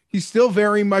scene, he's still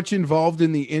very much involved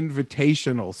in the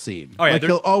invitational scene. Oh yeah,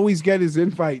 he'll always get his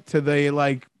invite to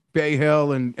the Bay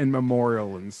Hill and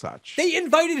Memorial and such. They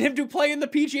invited him to play in the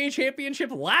PGA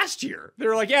Championship last year. They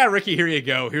were like, "Yeah, Ricky, here you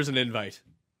go. Here's an invite."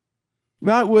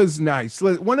 That was nice.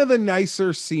 One of the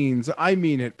nicer scenes, I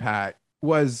mean it, Pat,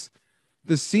 was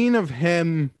the scene of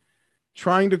him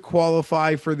trying to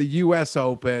qualify for the U.S.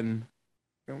 Open.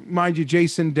 Mind you,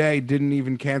 Jason Day didn't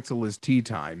even cancel his tee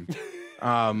time.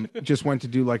 Just went to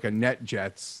do a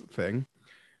NetJets thing.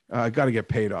 Got to get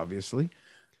paid, obviously.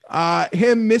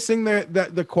 Him missing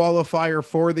the qualifier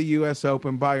for the U.S.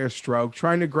 Open by a stroke,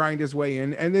 trying to grind his way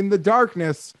in, and in the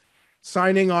darkness,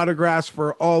 signing autographs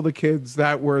for all the kids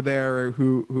that were there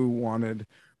who wanted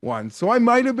one. So I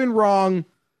might have been wrong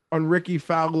on Ricky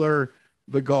Fowler,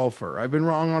 the golfer. I've been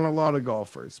wrong on a lot of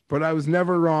golfers, but I was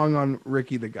never wrong on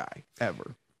Ricky the guy,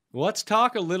 ever. Let's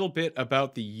talk a little bit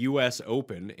about the U.S.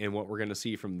 Open and what we're going to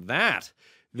see from that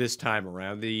this time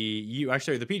around. The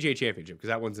PGA Championship, because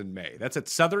that one's in May. That's at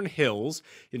Southern Hills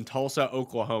in Tulsa,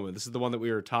 Oklahoma. This is the one that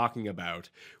we were talking about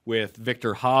with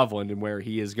Victor Hovland, and where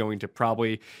he is going to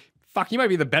probably... he might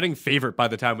be the betting favorite by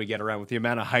the time we get around with the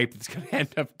amount of hype that's going to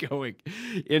end up going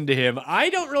into him. I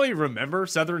don't really remember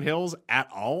Southern Hills at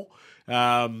all.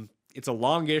 It's a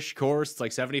longish course.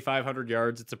 It's 7,500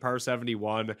 yards. It's a par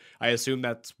 71. I assume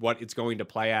that's what it's going to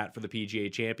play at for the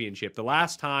PGA Championship. The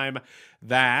last time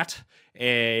that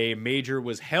a major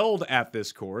was held at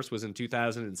this course was in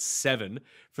 2007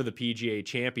 for the PGA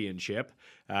Championship.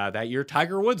 That year,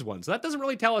 Tiger Woods won. So that doesn't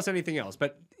really tell us anything else.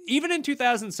 But even in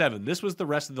 2007, this was the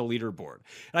rest of the leaderboard.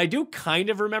 And I do kind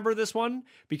of remember this one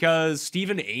because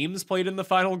Stephen Ames played in the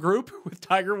final group with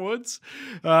Tiger Woods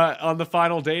on the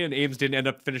final day, and Ames didn't end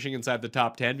up finishing inside the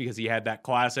top 10 because he had that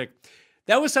classic.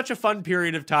 That was such a fun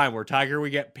period of time where Tiger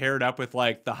would get paired up with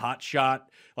the hot shot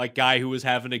guy who was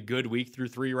having a good week through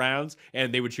 3 rounds,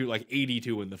 and they would shoot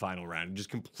 82 in the final round and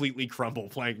just completely crumble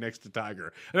playing next to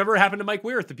Tiger. I remember it happened to Mike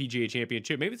Weir at the PGA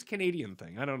Championship. Maybe it's a Canadian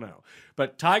thing. I don't know.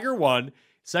 But Tiger won.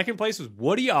 Second place was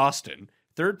Woody Austin.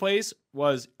 Third place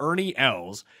was Ernie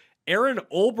Els. Aaron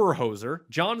Olberhoser,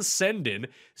 John Senden,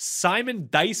 Simon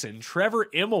Dyson, Trevor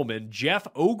Immelman, Jeff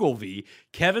Ogilvy,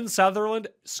 Kevin Sutherland,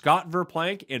 Scott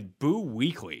Verplank, and Boo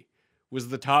Weekley was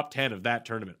the top 10 of that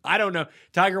tournament. I don't know.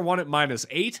 Tiger won at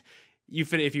 -8.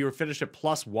 If you were finished at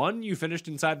 +1, you finished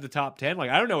inside the top 10.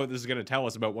 I don't know what this is going to tell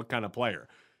us about what kind of player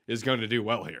is going to do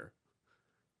well here.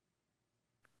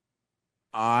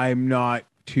 I'm not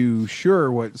too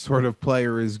sure what sort of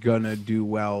player is going to do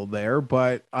well there,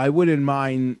 but I wouldn't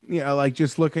mind,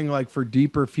 just looking for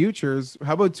deeper futures.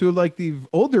 How about two the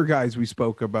older guys we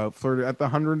spoke about at the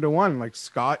 100-1, like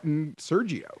Scott and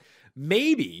Sergio?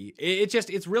 Maybe.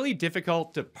 It's really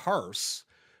difficult to parse,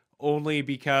 only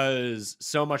because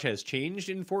so much has changed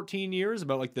in 14 years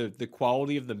about the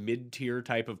quality of the mid-tier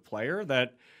type of player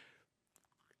that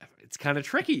it's kind of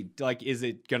tricky. Is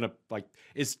it gonna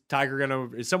is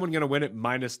someone gonna win at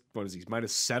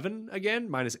 -7 again,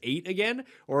 -8 again,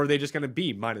 or are they just gonna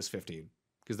be -15?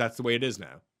 Because that's the way it is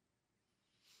now.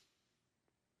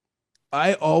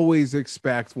 I always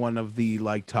expect one of the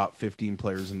top 15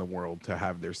 players in the world to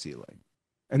have their ceiling.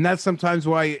 And that's sometimes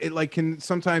why it can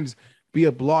sometimes be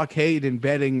a blockade in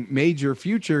betting major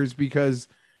futures, because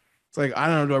it's I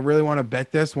don't know, do I really want to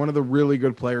bet this? One of the really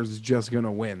good players is just going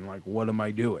to win. What am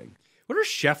I doing? What are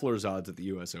Scheffler's odds at the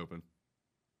U.S. Open?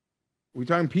 We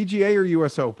talking PGA or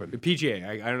U.S. Open? The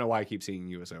PGA. I don't know why I keep seeing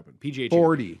U.S. Open. PGA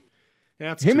 40.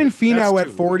 Yeah, him and Finau at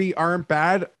 40 aren't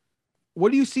bad.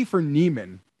 What do you see for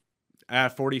Neiman?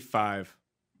 At 45.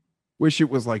 Wish it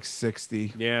was like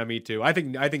 60. Yeah, me too. I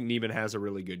think Neiman has a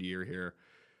really good year here.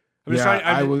 I'm just Yeah,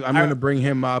 trying. I'm going to bring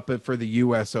him up for the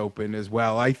U.S. Open as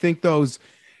well. I think those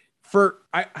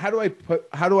how do I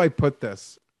put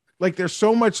this? Like, there's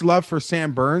so much love for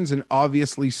Sam Burns, and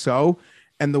obviously so,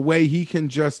 and the way he can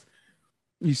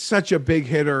he's such a big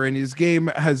hitter, and his game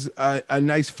has a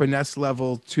nice finesse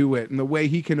level to it, and the way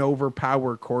he can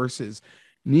overpower courses.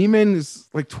 Neiman is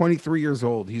like 23 years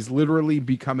old. He's literally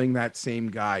becoming that same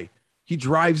guy. He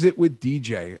drives it with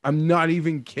DJ. I'm not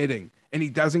even kidding. And he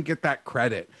doesn't get that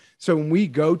credit. So when we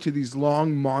go to these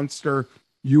long monster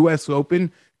US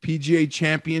Open, PGA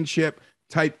Championship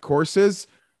type courses,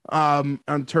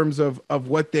 in terms of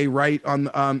what they write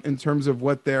on, in terms of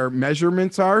what their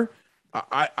measurements are,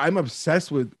 I'm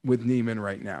obsessed with Neiman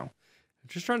right now. I'm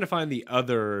just trying to find the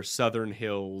other Southern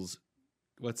Hills.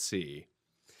 Let's see.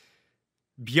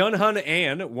 Byung-Hun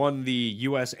An won the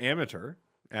U.S. Amateur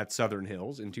at Southern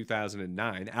Hills in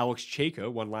 2009. Alex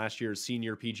Chayka won last year's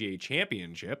Senior PGA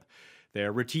Championship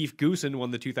there. Retief Goosen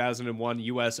won the 2001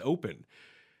 U.S. Open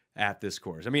at this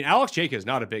course. I mean, Alex Chayka is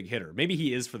not a big hitter. Maybe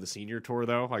he is for the Senior Tour,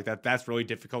 though. Like, that's really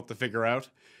difficult to figure out.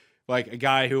 Like, a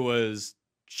guy who was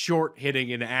short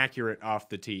hitting and accurate off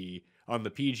the tee on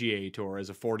the PGA Tour as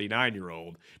a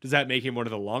 49-year-old. Does that make him one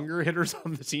of the longer hitters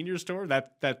on the Seniors Tour?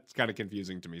 That's kind of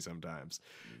confusing to me sometimes.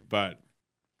 But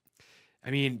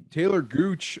I mean, Taylor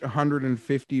Gooch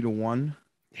 150-1.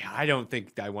 Yeah, I don't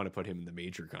think I want to put him in the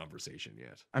major conversation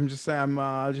yet. I'm just saying,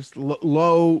 I'm just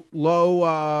low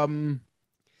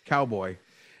cowboy.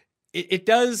 It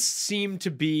does seem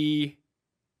to be.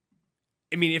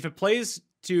 I mean, if it plays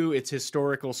to its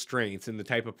historical strengths and the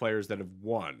type of players that have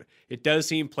won, it does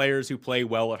seem players who play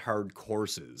well at hard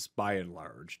courses, by and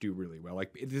large, do really well.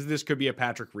 Like, this could be a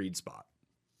Patrick Reed spot.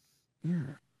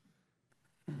 Yeah.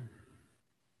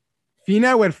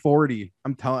 Finau at 40.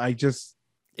 I'm telling. It's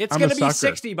going to be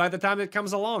 60 by the time it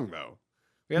comes along, though.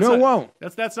 It won't.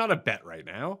 That's not a bet right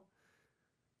now.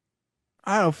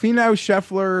 I don't know. Finau,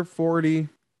 Scheffler, 40.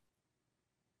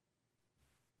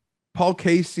 Paul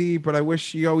Casey, but I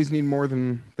wish you always need more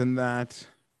than that.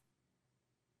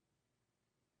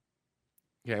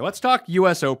 Okay, let's talk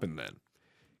U.S. Open then.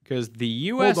 Because the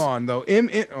U.S. Hold on, though. Im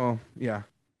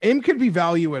could be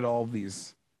value at all of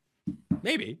these.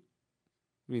 Maybe.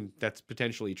 I mean, that's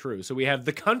potentially true. So we have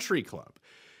the Country Club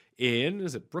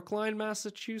is it Brookline,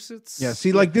 Massachusetts? Yeah,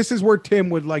 see, like, this is where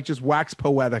Tim would, like, just wax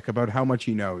poetic about how much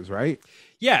he knows, right?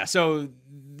 Yeah, so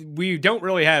we don't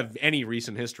really have any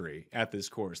recent history at this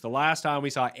course. The last time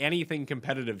we saw anything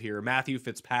competitive here, Matthew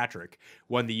Fitzpatrick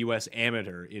won the U.S.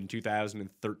 Amateur in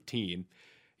 2013.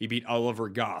 He beat Oliver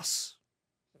Goss.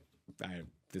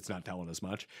 It's not telling us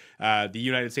much. The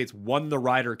United States won the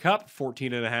Ryder Cup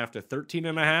 14.5 to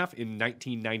 13.5 in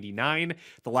 1999.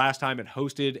 The last time it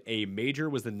hosted a major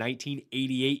was the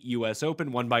 1988 U.S.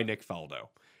 Open, won by Nick Faldo.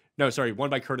 Won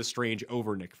by Curtis Strange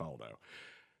over Nick Faldo.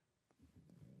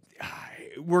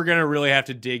 We're going to really have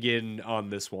to dig in on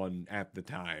this one at the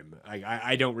time.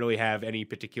 I don't really have any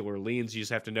particular leans. You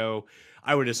just have to know,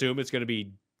 I would assume it's going to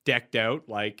be decked out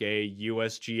like a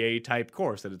USGA type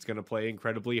course, that it's going to play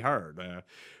incredibly hard.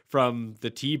 From the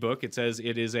tee book, it says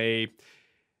it is I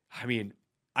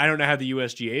don't know how the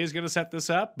USGA is going to set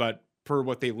this up, but per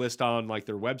what they list on like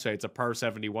their website, it's a par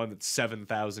 71 that's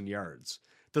 7,000 yards.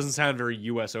 Doesn't sound very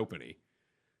US Open-y.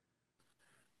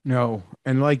 No,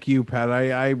 and like you, Pat,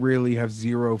 I really have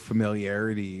zero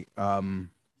familiarity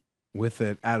with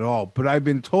it at all. But I've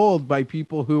been told by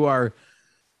people who are,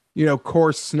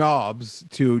 course snobs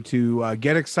to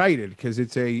get excited because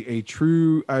it's a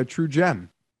true gem.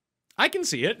 I can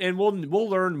see it, and we'll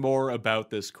learn more about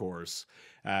this course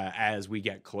as we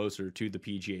get closer to the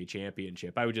PGA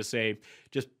Championship. I would just say,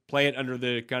 just play it under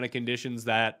the kind of conditions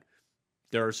that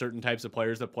there are certain types of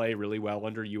players that play really well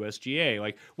under USGA.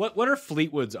 Like, what are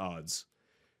Fleetwood's odds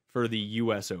for the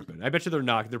US Open? I bet you they're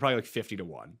probably like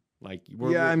 50-1. Like,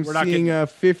 I'm seeing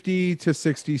 50 to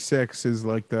 66 is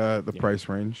like the price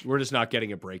range. We're just not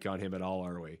getting a break on him at all,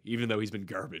 are we? Even though he's been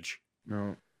garbage.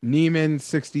 No. Neiman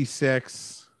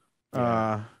 66.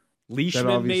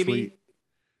 Leishman maybe.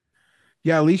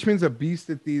 Yeah, Leishman's a beast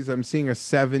at these. I'm seeing a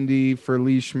 70 for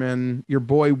Leishman. Your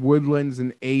boy Woodland's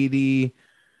an 80.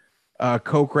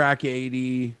 Kokrak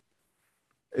 80.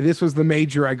 This was the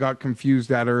major I got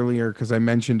confused at earlier because I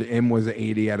mentioned Im was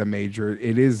 80 at a major.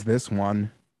 It is this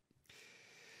one.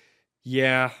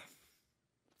 Yeah.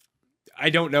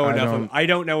 I don't know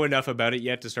enough about it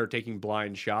yet to start taking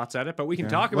blind shots at it, but we can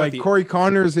talk about Corey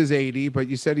Connors is 80, but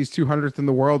you said he's 200th in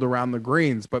the world around the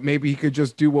greens, but maybe he could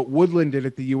just do what Woodland did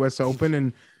at the US Open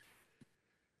and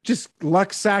just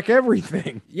luck sack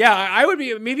everything. Yeah, I would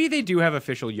be. Maybe they do have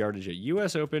official yardage at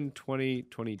U.S. Open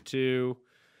 2022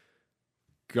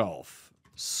 golf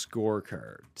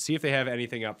scorecard. See if they have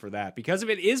anything up for that, because if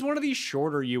it is one of these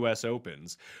shorter U.S.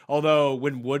 Opens, although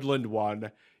when Woodland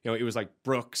won, it was like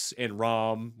Brooks and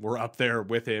Rahm were up there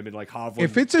with him, and like Hovland.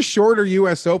 If it's a shorter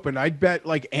U.S. Open, I'd bet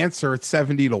like Answer at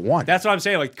 70-1. That's what I'm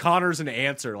saying. Like Connors and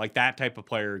Answer, like that type of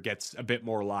player gets a bit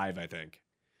more live, I think.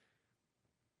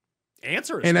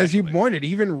 Answer, and as you pointed,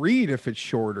 even Reed, if it's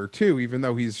shorter too, even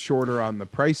though he's shorter on the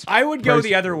price. I would go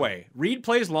the other way. Reed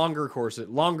plays longer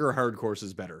hard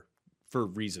courses better for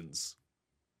reasons.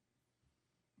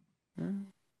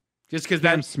 Just because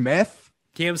Cam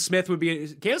Smith would be.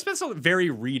 Cam Smith's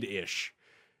very Reed-ish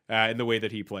in the way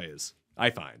that he plays, I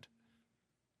find.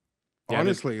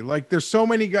 Honestly, like there's so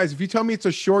many guys. If you tell me it's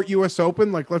a short U.S.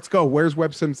 Open, like let's go. Where's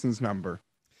Webb Simpson's number?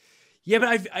 Yeah,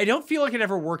 but I don't feel like it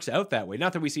ever works out that way.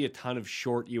 Not that we see a ton of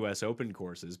short U.S. Open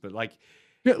courses, but like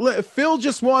Phil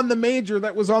just won the major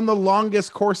that was on the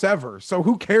longest course ever. So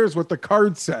who cares what the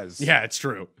card says? Yeah, it's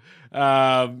true. The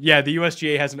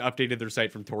USGA hasn't updated their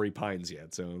site from Torrey Pines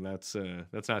yet, so that's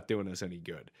not doing us any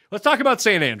good. Let's talk about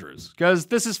St. Andrews, because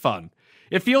this is fun.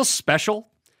 It feels special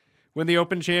when the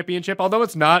Open Championship, although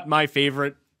it's not my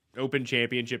favorite Open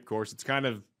Championship course, it's kind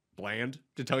of bland,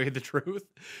 to tell you the truth.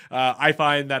 I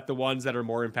find that the ones that are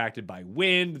more impacted by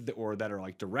wind or that are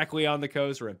like directly on the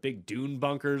coast or at big dune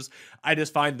bunkers, I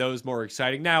just find those more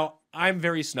exciting. Now, I'm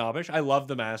very snobbish. I love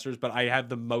the Masters, but I have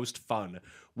the most fun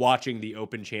watching the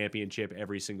Open Championship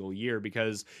every single year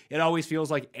because it always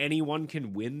feels like anyone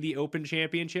can win the Open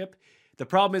Championship. The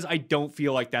problem is I don't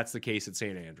feel like that's the case at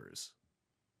St. Andrews.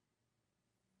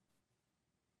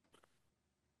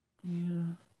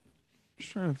 Yeah.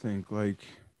 Just trying to think, like...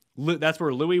 That's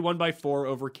where Louis won by 4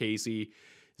 over Casey.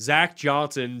 Zach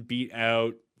Johnson beat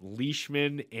out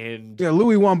Leishman and... Yeah,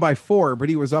 Louis won by 4, but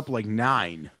he was up like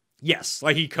 9. Yes,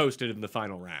 like he coasted in the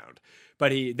final round.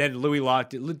 But then Louis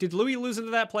lost. Did Louis lose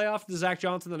into that playoff to Zach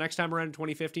Johnson the next time around in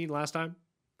 2015, last time?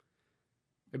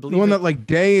 I believe the one that like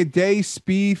Day,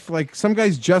 Spieth, like some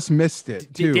guys just missed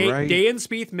it too, right? Day and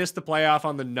Spieth missed the playoff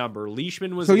on the number.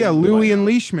 Leishman was... So yeah, Louis and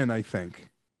Leishman, I think.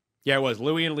 Yeah, it was.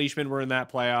 Louis and Leishman were in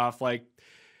that playoff. Like...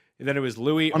 And then it was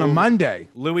Louis on a Monday.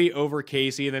 Louis over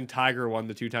Casey, and then Tiger won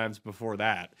the 2 times before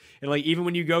that. And like even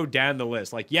when you go down the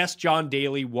list, like yes, John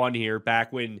Daly won here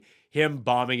back when him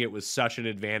bombing it was such an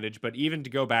advantage. But even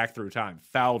to go back through time,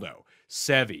 Faldo,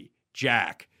 Seve,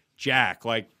 Jack,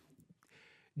 like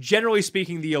generally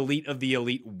speaking, the elite of the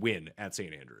elite win at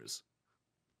St. Andrews.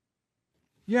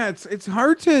 Yeah, it's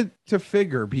hard to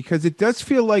figure because it does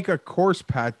feel like a course,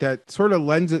 Pat, that sort of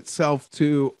lends itself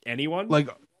to anyone. Like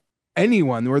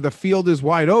anyone where the field is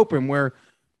wide open, where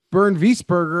Bernd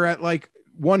Wiesberger at like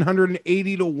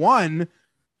 180-1,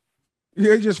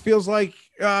 it just feels like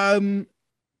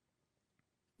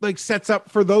sets up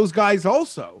for those guys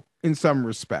also in some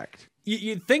respect.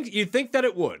 You'd think that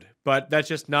it would, but that's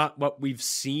just not what we've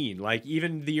seen. Like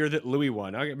even the year that Louis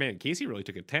won, man, Casey really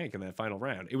took a tank in that final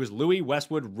round. It was Louis,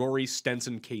 Westwood, Rory,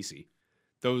 Stenson, Casey.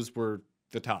 Those were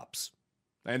the tops.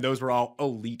 And those were all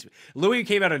elite. Louis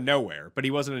came out of nowhere, but he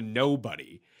wasn't a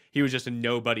nobody. He was just a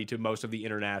nobody to most of the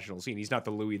international scene. He's not the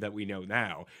Louis that we know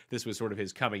now. This was sort of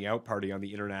his coming out party on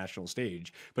the international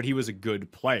stage, but he was a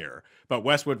good player. But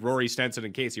Westwood, Rory, Stenson,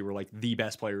 and Casey were like the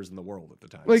best players in the world at the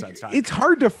time. Like it's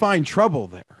hard to find trouble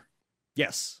there.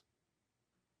 Yes.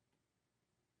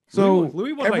 So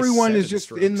Louis everyone is just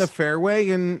strokes in the fairway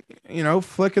and,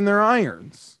 flicking their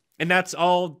irons. And that's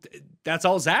all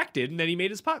Zach did, and then he made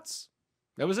his putts.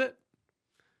 That was it.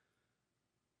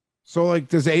 So, like,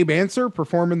 does Abe Answer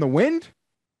perform in the wind?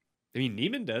 I mean,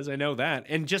 Neiman does. I know that.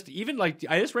 And just even like,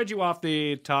 I just read you off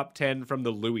the top 10 from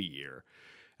the Louis year.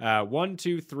 1,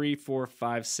 2, 3, 4,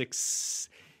 5, 6.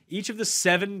 Each of the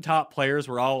 7 top players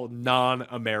were all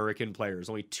non-American players.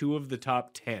 Only 2 of the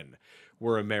top 10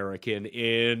 were American.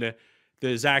 In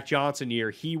the Zach Johnson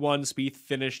year, he won, Spieth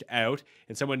finished out,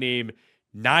 and someone named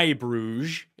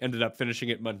Nybruge ended up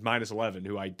finishing at -11,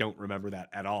 who I don't remember that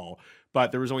at all.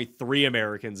 But there was only 3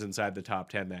 Americans inside the top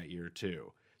 10 that year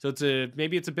too. So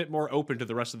maybe it's a bit more open to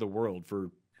the rest of the world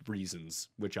for reasons,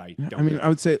 which I don't. I mean, I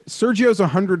would say Sergio's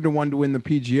 100-1 to win the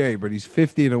PGA, but he's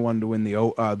 50-1 to win the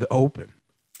Open.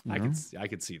 I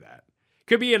could see that.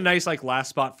 Could be a nice like last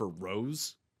spot for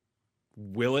Rose.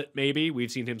 Will it maybe?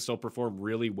 We've seen him still perform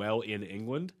really well in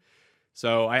England.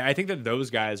 So I think that those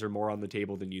guys are more on the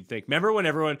table than you'd think. Remember when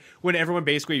everyone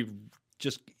basically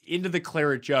just into the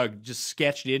claret jug just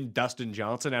sketched in Dustin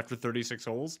Johnson after 36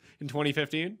 holes in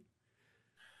 2015?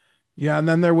 Yeah, and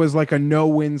then there was like a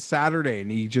no-win Saturday, and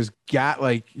he just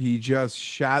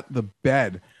shat the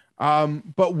bed.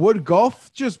 But would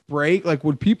golf just break? Like,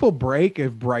 would people break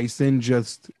if Bryson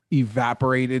just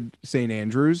evaporated St.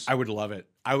 Andrews? I would love it.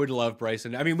 I would love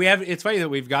Bryson. I mean, it's funny that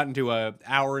we've gotten to an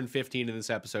hour and 15 in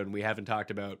this episode and we haven't talked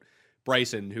about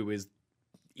Bryson, who is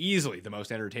easily the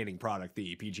most entertaining product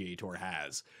the PGA Tour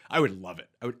has. I would love it.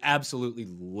 I would absolutely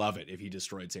love it if he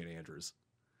destroyed St. Andrews.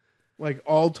 Like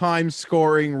all-time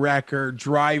scoring record,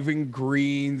 driving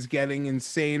greens, getting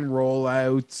insane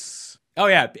rollouts. Oh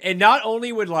yeah, and not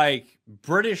only would like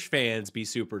British fans be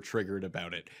super triggered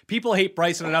about it, people hate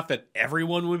Bryson enough that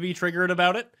everyone would be triggered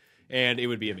about it, and it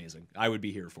would be amazing. I would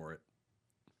be here for it.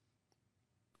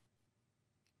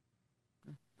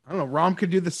 I don't know. Rom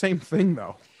could do the same thing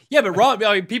though. Yeah, but Rom,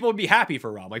 I mean, people would be happy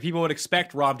for Rom. Like people would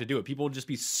expect Rom to do it. People would just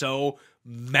be so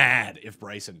mad if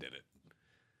Bryson did it.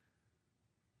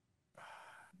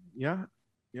 Yeah,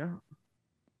 yeah.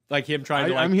 Like him trying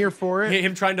to, I'm here for it.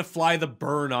 Him trying to fly the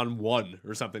burn on one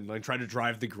or something, like trying to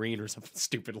drive the green or something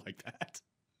stupid like that.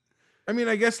 I mean,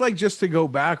 I guess like just to go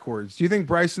backwards, do you think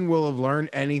Bryson will have learned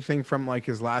anything from like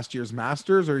his last year's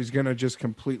Masters, or he's gonna just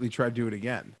completely try to do it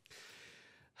again?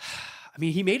 I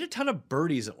mean, he made a ton of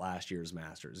birdies at last year's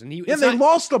Masters, and they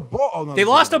lost a ball. Oh, no, they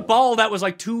lost a ball that was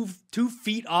like 2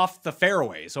 feet off the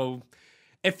fairway, so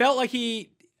it felt like he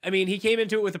came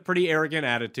into it with a pretty arrogant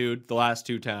attitude the last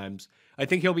 2 times. I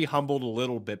think he'll be humbled a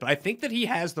little bit, but I think that he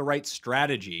has the right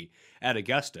strategy at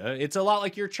Augusta. It's a lot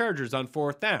like your Chargers on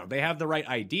 4th down. They have the right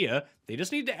idea. They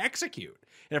just need to execute.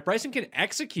 And if Bryson can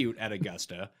execute at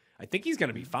Augusta, I think he's going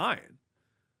to be fine.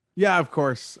 Yeah, of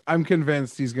course. I'm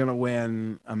convinced he's going to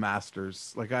win a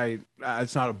Masters. Like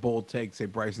it's not a bold take to say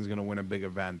Bryson's going to win a big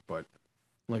event, but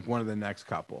like one of the next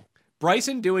couple.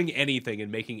 Bryson doing anything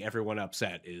and making everyone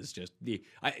upset is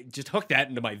I just hook that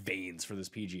into my veins for this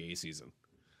PGA season.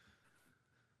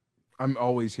 I'm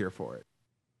always here for it.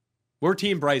 We're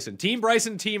Team Bryson. Team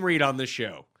Bryson, Team Reed on this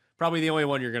show. Probably the only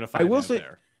one you're going to find out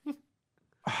there.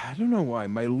 I don't know why.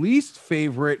 My least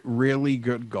favorite really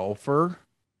good golfer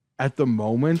at the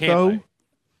moment, though.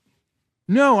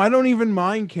 No, I don't even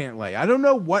mind Cantlay. I don't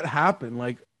know what happened.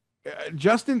 Like,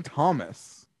 Justin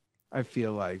Thomas, I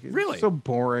feel like. It's really? So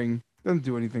boring. Doesn't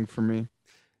do anything for me.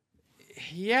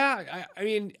 Yeah, I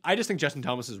mean, I just think Justin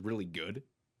Thomas is really good.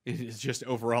 It's just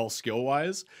overall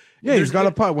skill-wise. Yeah, he's got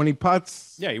a putt. When he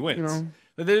putts, yeah, he wins. You know.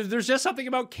 There's just something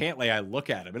about Cantlay. I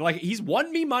look at him and like he's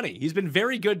won me money. He's been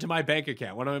very good to my bank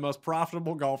account. One of my most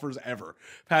profitable golfers ever,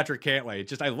 Patrick Cantlay.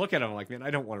 Just I look at him like, man, I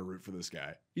don't want to root for this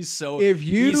guy. He's so. If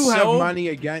you have money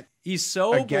again, he's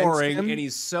so boring and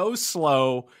he's so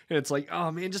slow. And it's like,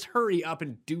 oh man, just hurry up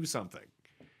and do something.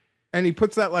 And he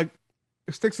puts that like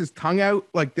sticks his tongue out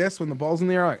like this when the ball's in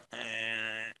the air. Like,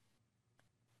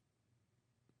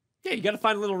 yeah, you got to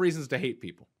find little reasons to hate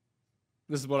people.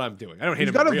 This is what I'm doing. I don't hate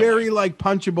him. He's got a very like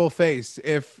punchable face.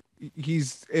 If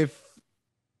he's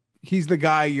the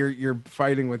guy you're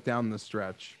fighting with down the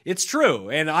stretch. It's true,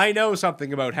 and I know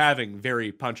something about having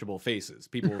very punchable faces.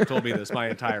 People have told me this my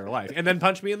entire life, and then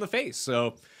punch me in the face.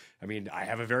 So, I mean, I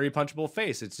have a very punchable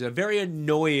face. It's a very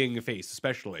annoying face,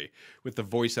 especially with the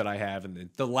voice that I have and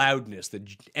the loudness that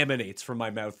emanates from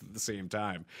my mouth at the same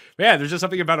time. But yeah, there's just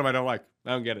something about him I don't like. I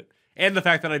don't get it. And the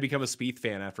fact that I become a Spieth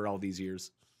fan after all these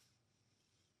years.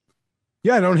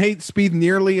 Yeah, I don't hate Spieth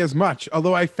nearly as much.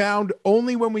 Although I found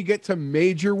only when we get to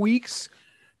major weeks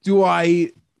do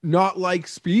I not like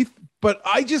Spieth. But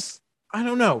I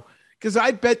don't know. Because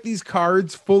I bet these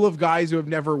cards full of guys who have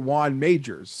never won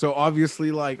majors. So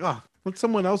obviously like, what's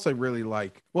someone else I really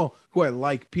like? Well, who I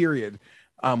like, period,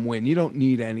 win. You don't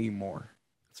need any more.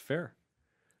 That's fair.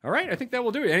 All right, I think that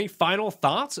will do it. Any final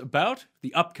thoughts about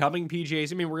the upcoming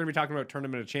PGAs? I mean, we're going to be talking about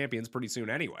Tournament of Champions pretty soon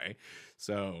anyway.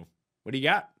 So what do you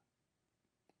got?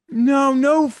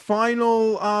 No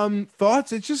final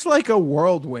thoughts. It's just like a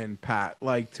whirlwind, Pat.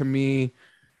 Like to me,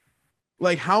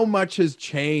 like how much has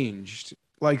changed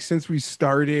like since we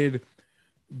started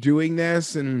doing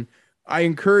this. And I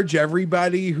encourage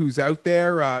everybody who's out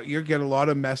there, you get a lot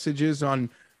of messages on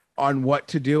what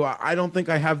to do. I don't think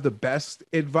I have the best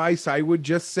advice. I would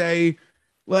just say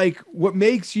like what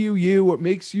makes you, what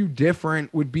makes you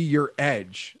different would be your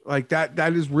edge. Like that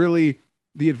is really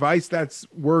the advice that's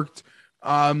worked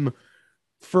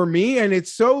for me. And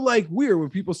it's so like weird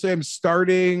when people say I'm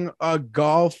starting a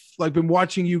golf, like been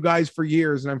watching you guys for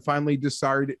years and I'm finally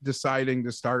deciding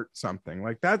to start something.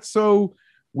 Like that's so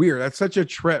weird. That's such a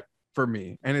trip for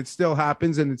me, and it still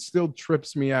happens and it still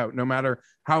trips me out no matter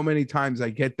how many times I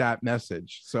get that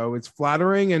message. So it's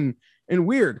flattering and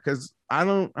weird because I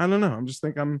don't know. I'm just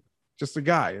think I'm just a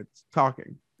guy. It's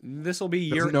talking. This will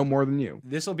be no more than you.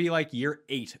 This will be like year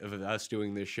 8 of us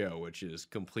doing this show, which is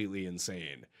completely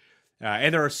insane.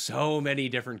 And there are so many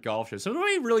different golf shows, so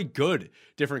many really good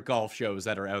different golf shows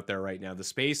that are out there right now. The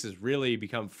space has really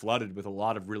become flooded with a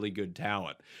lot of really good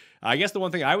talent. I guess the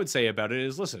one thing I would say about it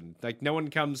is, listen, like no one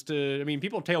comes to, I mean,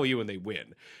 people tail you and they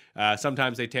win.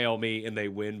 Sometimes they tail me and they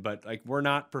win, but like we're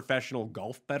not professional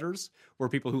golf bettors. We're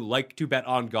people who like to bet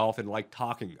on golf and like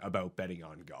talking about betting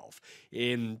on golf.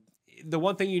 The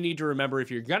one thing you need to remember if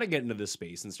you're going to get into this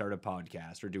space and start a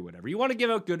podcast or do whatever, you want to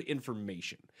give out good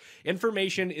information.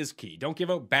 Information is key. Don't give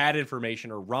out bad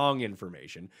information or wrong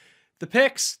information. The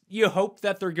picks, you hope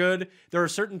that they're good. There are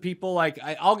certain people, like,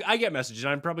 I get messages,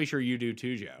 and I'm probably sure you do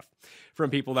too, Jeff,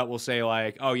 from people that will say,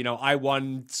 like, oh, you know, I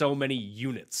won so many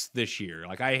units this year.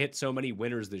 Like, I hit so many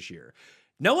winners this year.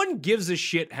 No one gives a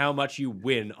shit how much you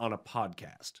win on a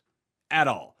podcast at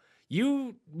all.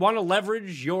 You want to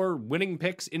leverage your winning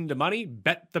picks into money?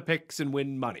 Bet the picks and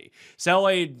win money. Sell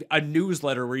a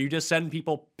newsletter where you just send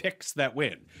people picks that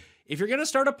win. If you're going to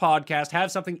start a podcast,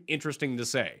 have something interesting to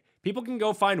say. People can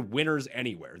go find winners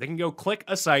anywhere. They can go click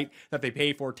a site that they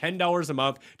pay for $10 a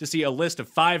month to see a list of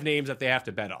 5 names that they have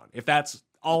to bet on, if that's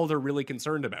all they're really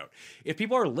concerned about. If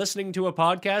people are listening to a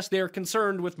podcast, they're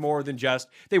concerned with more than just,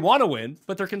 they want to win,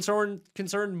 but they're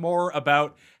concerned more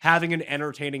about having an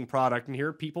entertaining product and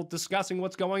hear people discussing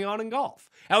what's going on in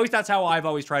golf. At least that's how I've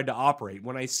always tried to operate.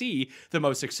 When I see the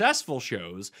most successful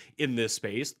shows in this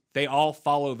space, they all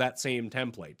follow that same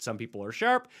template. Some people are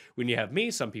sharp. When you have me,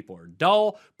 some people are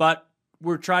dull, but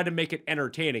we're trying to make it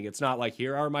entertaining. It's not like,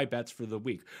 here are my bets for the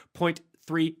week.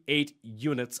 0.38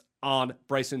 units on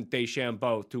Bryson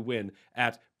DeChambeau to win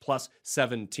at plus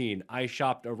 17. I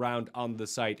shopped around on the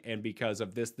site, and because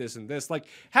of this, and this, like,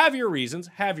 have your reasons,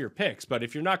 have your picks. But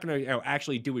if you're not going to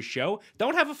actually do a show,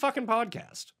 don't have a fucking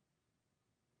podcast.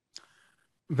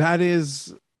 That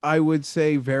is, I would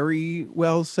say, very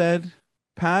well said,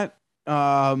 Pat.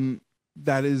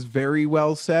 That is very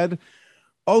well said.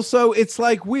 Also, it's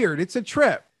like weird. It's a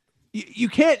trip. You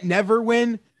can't never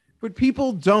win, but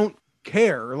people don't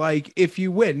care. Like if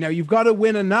you win, now you've got to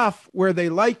win enough where they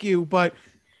like you. But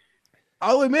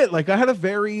I'll admit, like I had a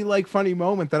very like funny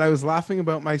moment that I was laughing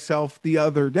about myself the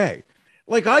other day.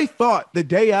 Like I thought the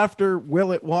day after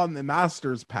Willett won the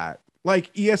Masters, Pat,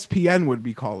 like ESPN would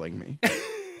be calling me.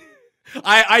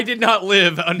 I did not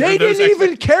live under they those didn't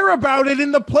even care about it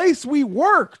in the place we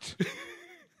worked.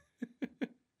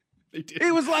 They did.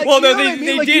 It was like, well, you no, know what I mean?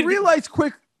 they Like, did you realize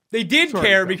quick. They did Sorry,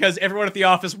 care go. because everyone at the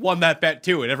office won that bet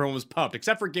too, and everyone was pumped,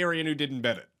 except for Gary, who didn't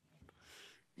bet it.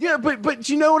 Yeah, but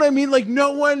you know what I mean? Like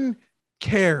no one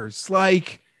cares.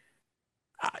 Like,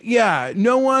 yeah,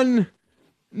 no one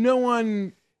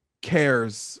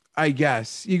cares. I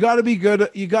guess you got to be good.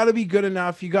 You got to be good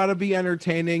enough. You got to be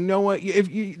entertaining. No one,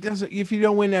 if you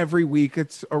don't win every week,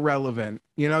 it's irrelevant.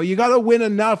 You know, you got to win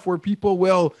enough where people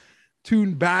will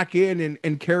tune back in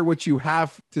and care what you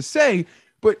have to say.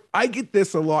 But I get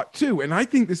this a lot too, and I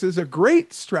think this is a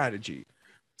great strategy.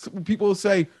 So people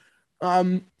say,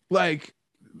 like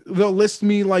they'll list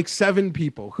me like 7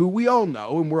 people who we all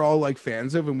know and we're all like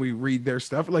fans of, and we read their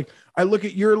stuff. Like I look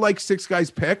at your like 6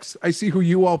 guys picks, I see who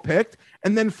you all picked,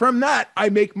 and then from that I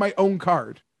make my own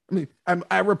card. I mean,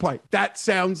 I reply, that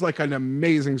sounds like an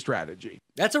amazing strategy.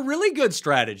 That's a really good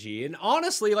strategy, and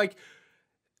honestly, like,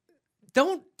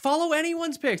 don't follow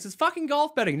anyone's picks. It's fucking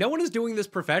golf betting. No one is doing this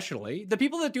professionally. The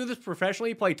people that do this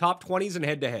professionally play top 20s and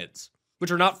head-to-heads,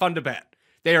 which are not fun to bet.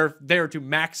 They are there to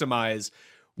maximize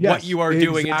what you are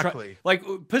doing. Exactly. Like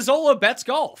Pizzola bets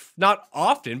golf. Not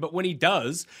often, but when he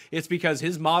does, it's because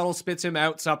his model spits him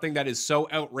out something that is so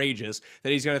outrageous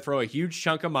that he's going to throw a huge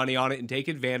chunk of money on it and take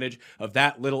advantage of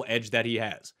that little edge that he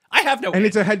has. I have no. And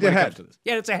it's a head-to-head.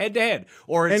 Yeah, it's a head-to-head.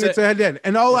 It's a head-to-head.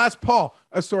 And I'll ask Paul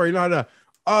a story, not a.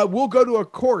 We'll go to a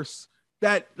course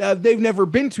that they've never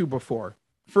been to before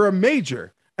for a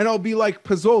major. And I'll be like,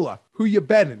 Pizzola, who you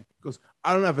betting? He goes,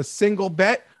 I don't have a single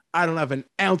bet. I don't have an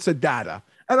ounce of data.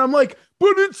 And I'm like,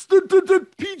 but it's the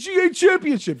PGA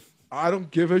championship. I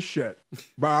don't give a shit.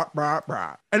 Bah, bah,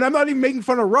 bah. And I'm not even making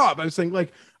fun of Rob. I'm saying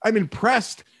like, I'm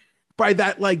impressed by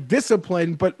that like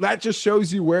discipline, but that just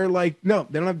shows you where like, no,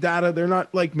 they don't have data. They're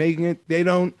not like making it. They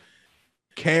don't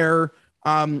care.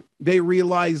 They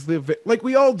realize like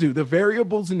we all do, the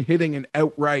variables in hitting an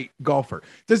outright golfer.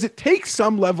 Does it take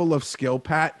some level of skill,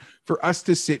 Pat, for us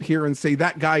to sit here and say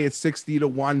that guy is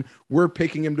 60-1, we're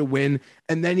picking him to win,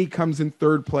 and then he comes in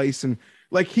 3rd place and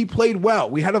like he played well.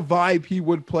 We had a vibe he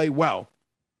would play well.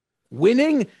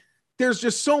 Winning, there's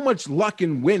just so much luck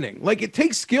in winning. Like it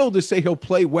takes skill to say he'll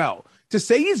play well. To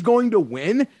say he's going to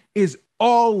win is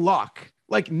all luck,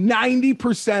 like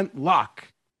 90% luck.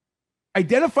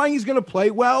 Identifying he's going to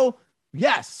play well,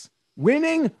 yes.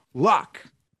 Winning, luck.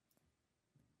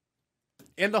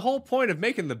 And the whole point of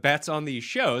making the bets on these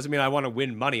shows, I mean, I want to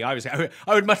win money, obviously.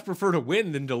 I would much prefer to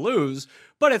win than to lose,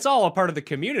 but it's all a part of the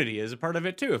community, is a part of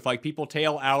it too. If like people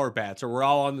tail our bets or we're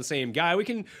all on the same guy, we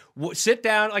can sit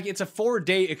down. Like it's a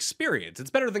 4-day experience.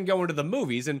 It's better than going to the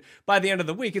movies. And by the end of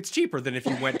the week, it's cheaper than if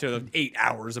you went to 8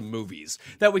 hours of movies.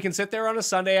 That we can sit there on a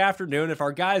Sunday afternoon. If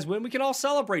our guys win, we can all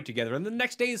celebrate together. And the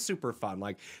next day is super fun.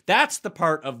 Like that's the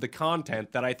part of the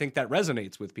content that I think that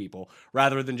resonates with people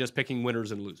rather than just picking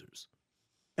winners and losers.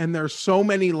 And there's so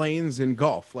many lanes in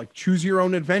golf, like choose your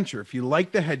own adventure. If you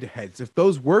like the head-to-heads, if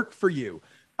those work for you,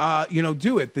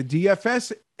 do it. The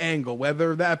DFS angle,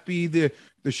 whether that be the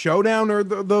showdown or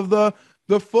the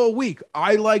full week.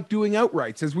 I like doing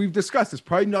outrights, as we've discussed. It's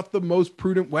probably not the most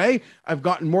prudent way. I've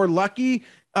gotten more lucky.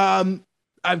 I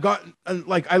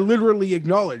literally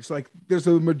acknowledge, like, there's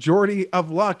a majority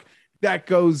of luck that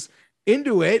goes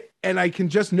into it, and I can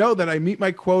just know that I meet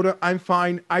my quota. I'm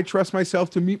fine. I trust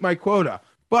myself to meet my quota.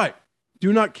 But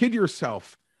do not kid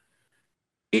yourself.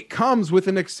 It comes with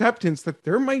an acceptance that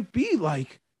there might be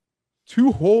like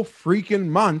 2 whole freaking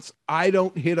months I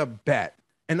don't hit a bet.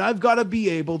 And I've got to be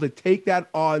able to take that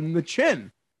on the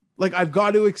chin. Like, I've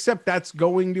got to accept that's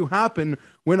going to happen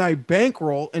when I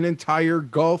bankroll an entire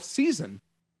golf season.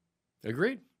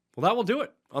 Agreed. Well, that will do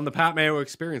it on the Pat Mayo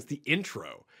Experience, the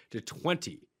intro to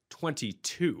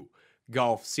 2022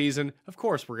 golf season. Of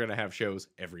course, we're going to have shows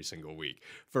every single week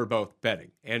for both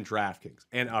betting and DraftKings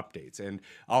and updates. And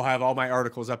I'll have all my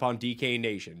articles up on DK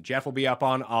Nation. Jeff will be up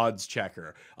on Odds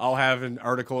Checker. I'll have an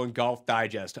article in Golf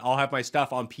Digest. I'll have my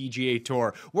stuff on PGA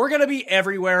Tour. We're going to be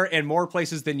everywhere and more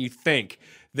places than you think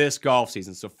this golf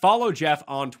season. So follow Jeff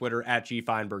on Twitter at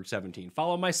GFeinberg17.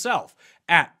 Follow myself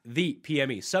at the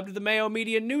PME. Sub to the Mayo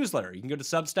Media newsletter. You can go to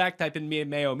Substack, type in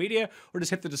Mayo Media, or just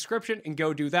hit the description and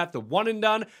go do that. The one and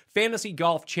done,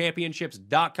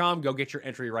 fantasygolfchampionships.com. Go get your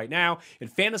entry right now. And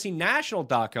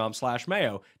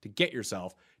fantasynational.com/Mayo to get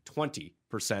yourself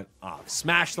 20% off.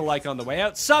 Smash the like on the way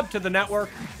out. Sub to the network.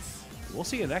 We'll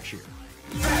see you next year.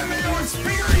 Pat Mayo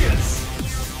Experience!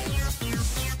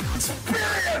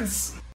 Experience!